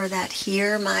forever that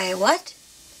hear my what?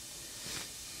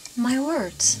 My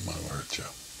words. My words, yeah.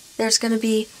 There's going to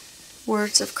be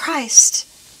words of Christ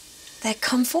that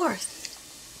come forth.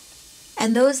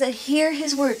 And those that hear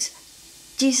his words,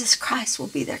 Jesus Christ will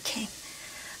be their king.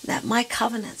 That my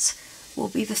covenants will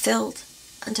be fulfilled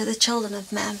unto the children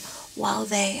of men while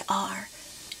they are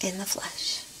in the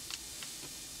flesh.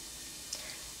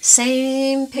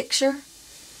 Same picture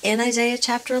in Isaiah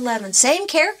chapter 11. Same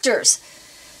characters.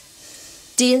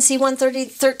 D&C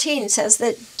 113 says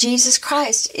that Jesus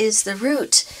Christ is the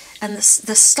root and the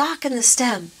stock and the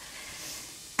stem.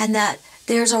 And that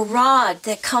There's a rod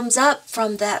that comes up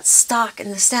from that stalk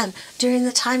and the stem during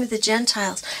the time of the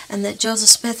Gentiles, and that Joseph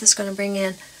Smith is going to bring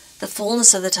in the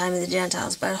fullness of the time of the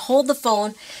Gentiles. But hold the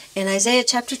phone. In Isaiah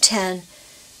chapter 10,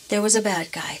 there was a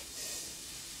bad guy.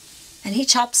 And he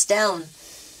chops down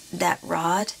that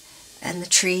rod and the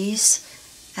trees,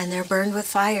 and they're burned with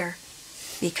fire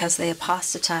because they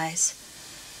apostatize.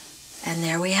 And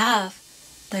there we have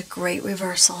the great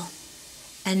reversal.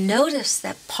 And notice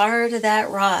that part of that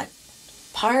rod,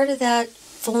 part of that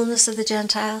fullness of the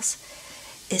Gentiles,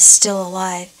 is still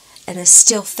alive and is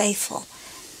still faithful.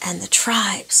 And the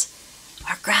tribes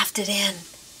are grafted in.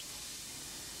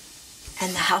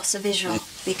 And the house of Israel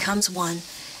becomes one,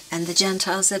 and the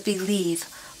Gentiles that believe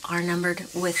are numbered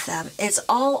with them. It's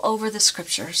all over the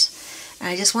scriptures. And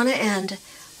I just want to end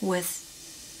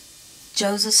with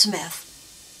Joseph Smith,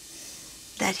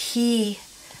 that he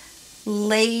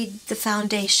laid the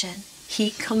foundation. He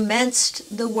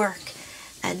commenced the work.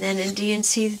 And then in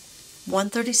D&C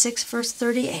 136 verse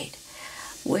 38,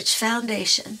 which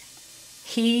foundation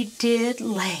he did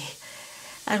lay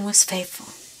and was faithful.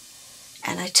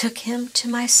 And I took him to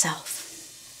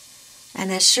myself.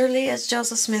 And as surely as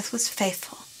Joseph Smith was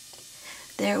faithful,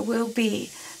 there will be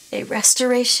a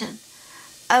restoration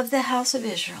of the house of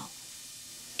Israel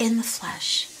in the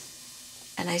flesh.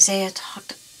 And Isaiah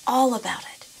talked all about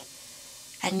it.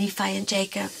 And Nephi and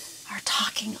Jacob are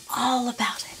talking all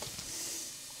about it.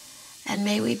 And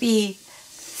may we be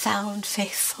found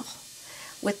faithful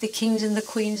with the kings and the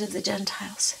queens of the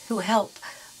Gentiles who help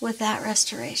with that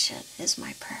restoration, is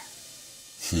my prayer.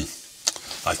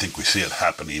 I think we see it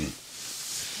happening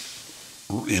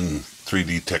in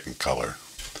 3D Technicolor.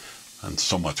 And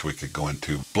so much we could go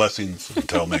into. Blessings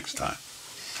until next time.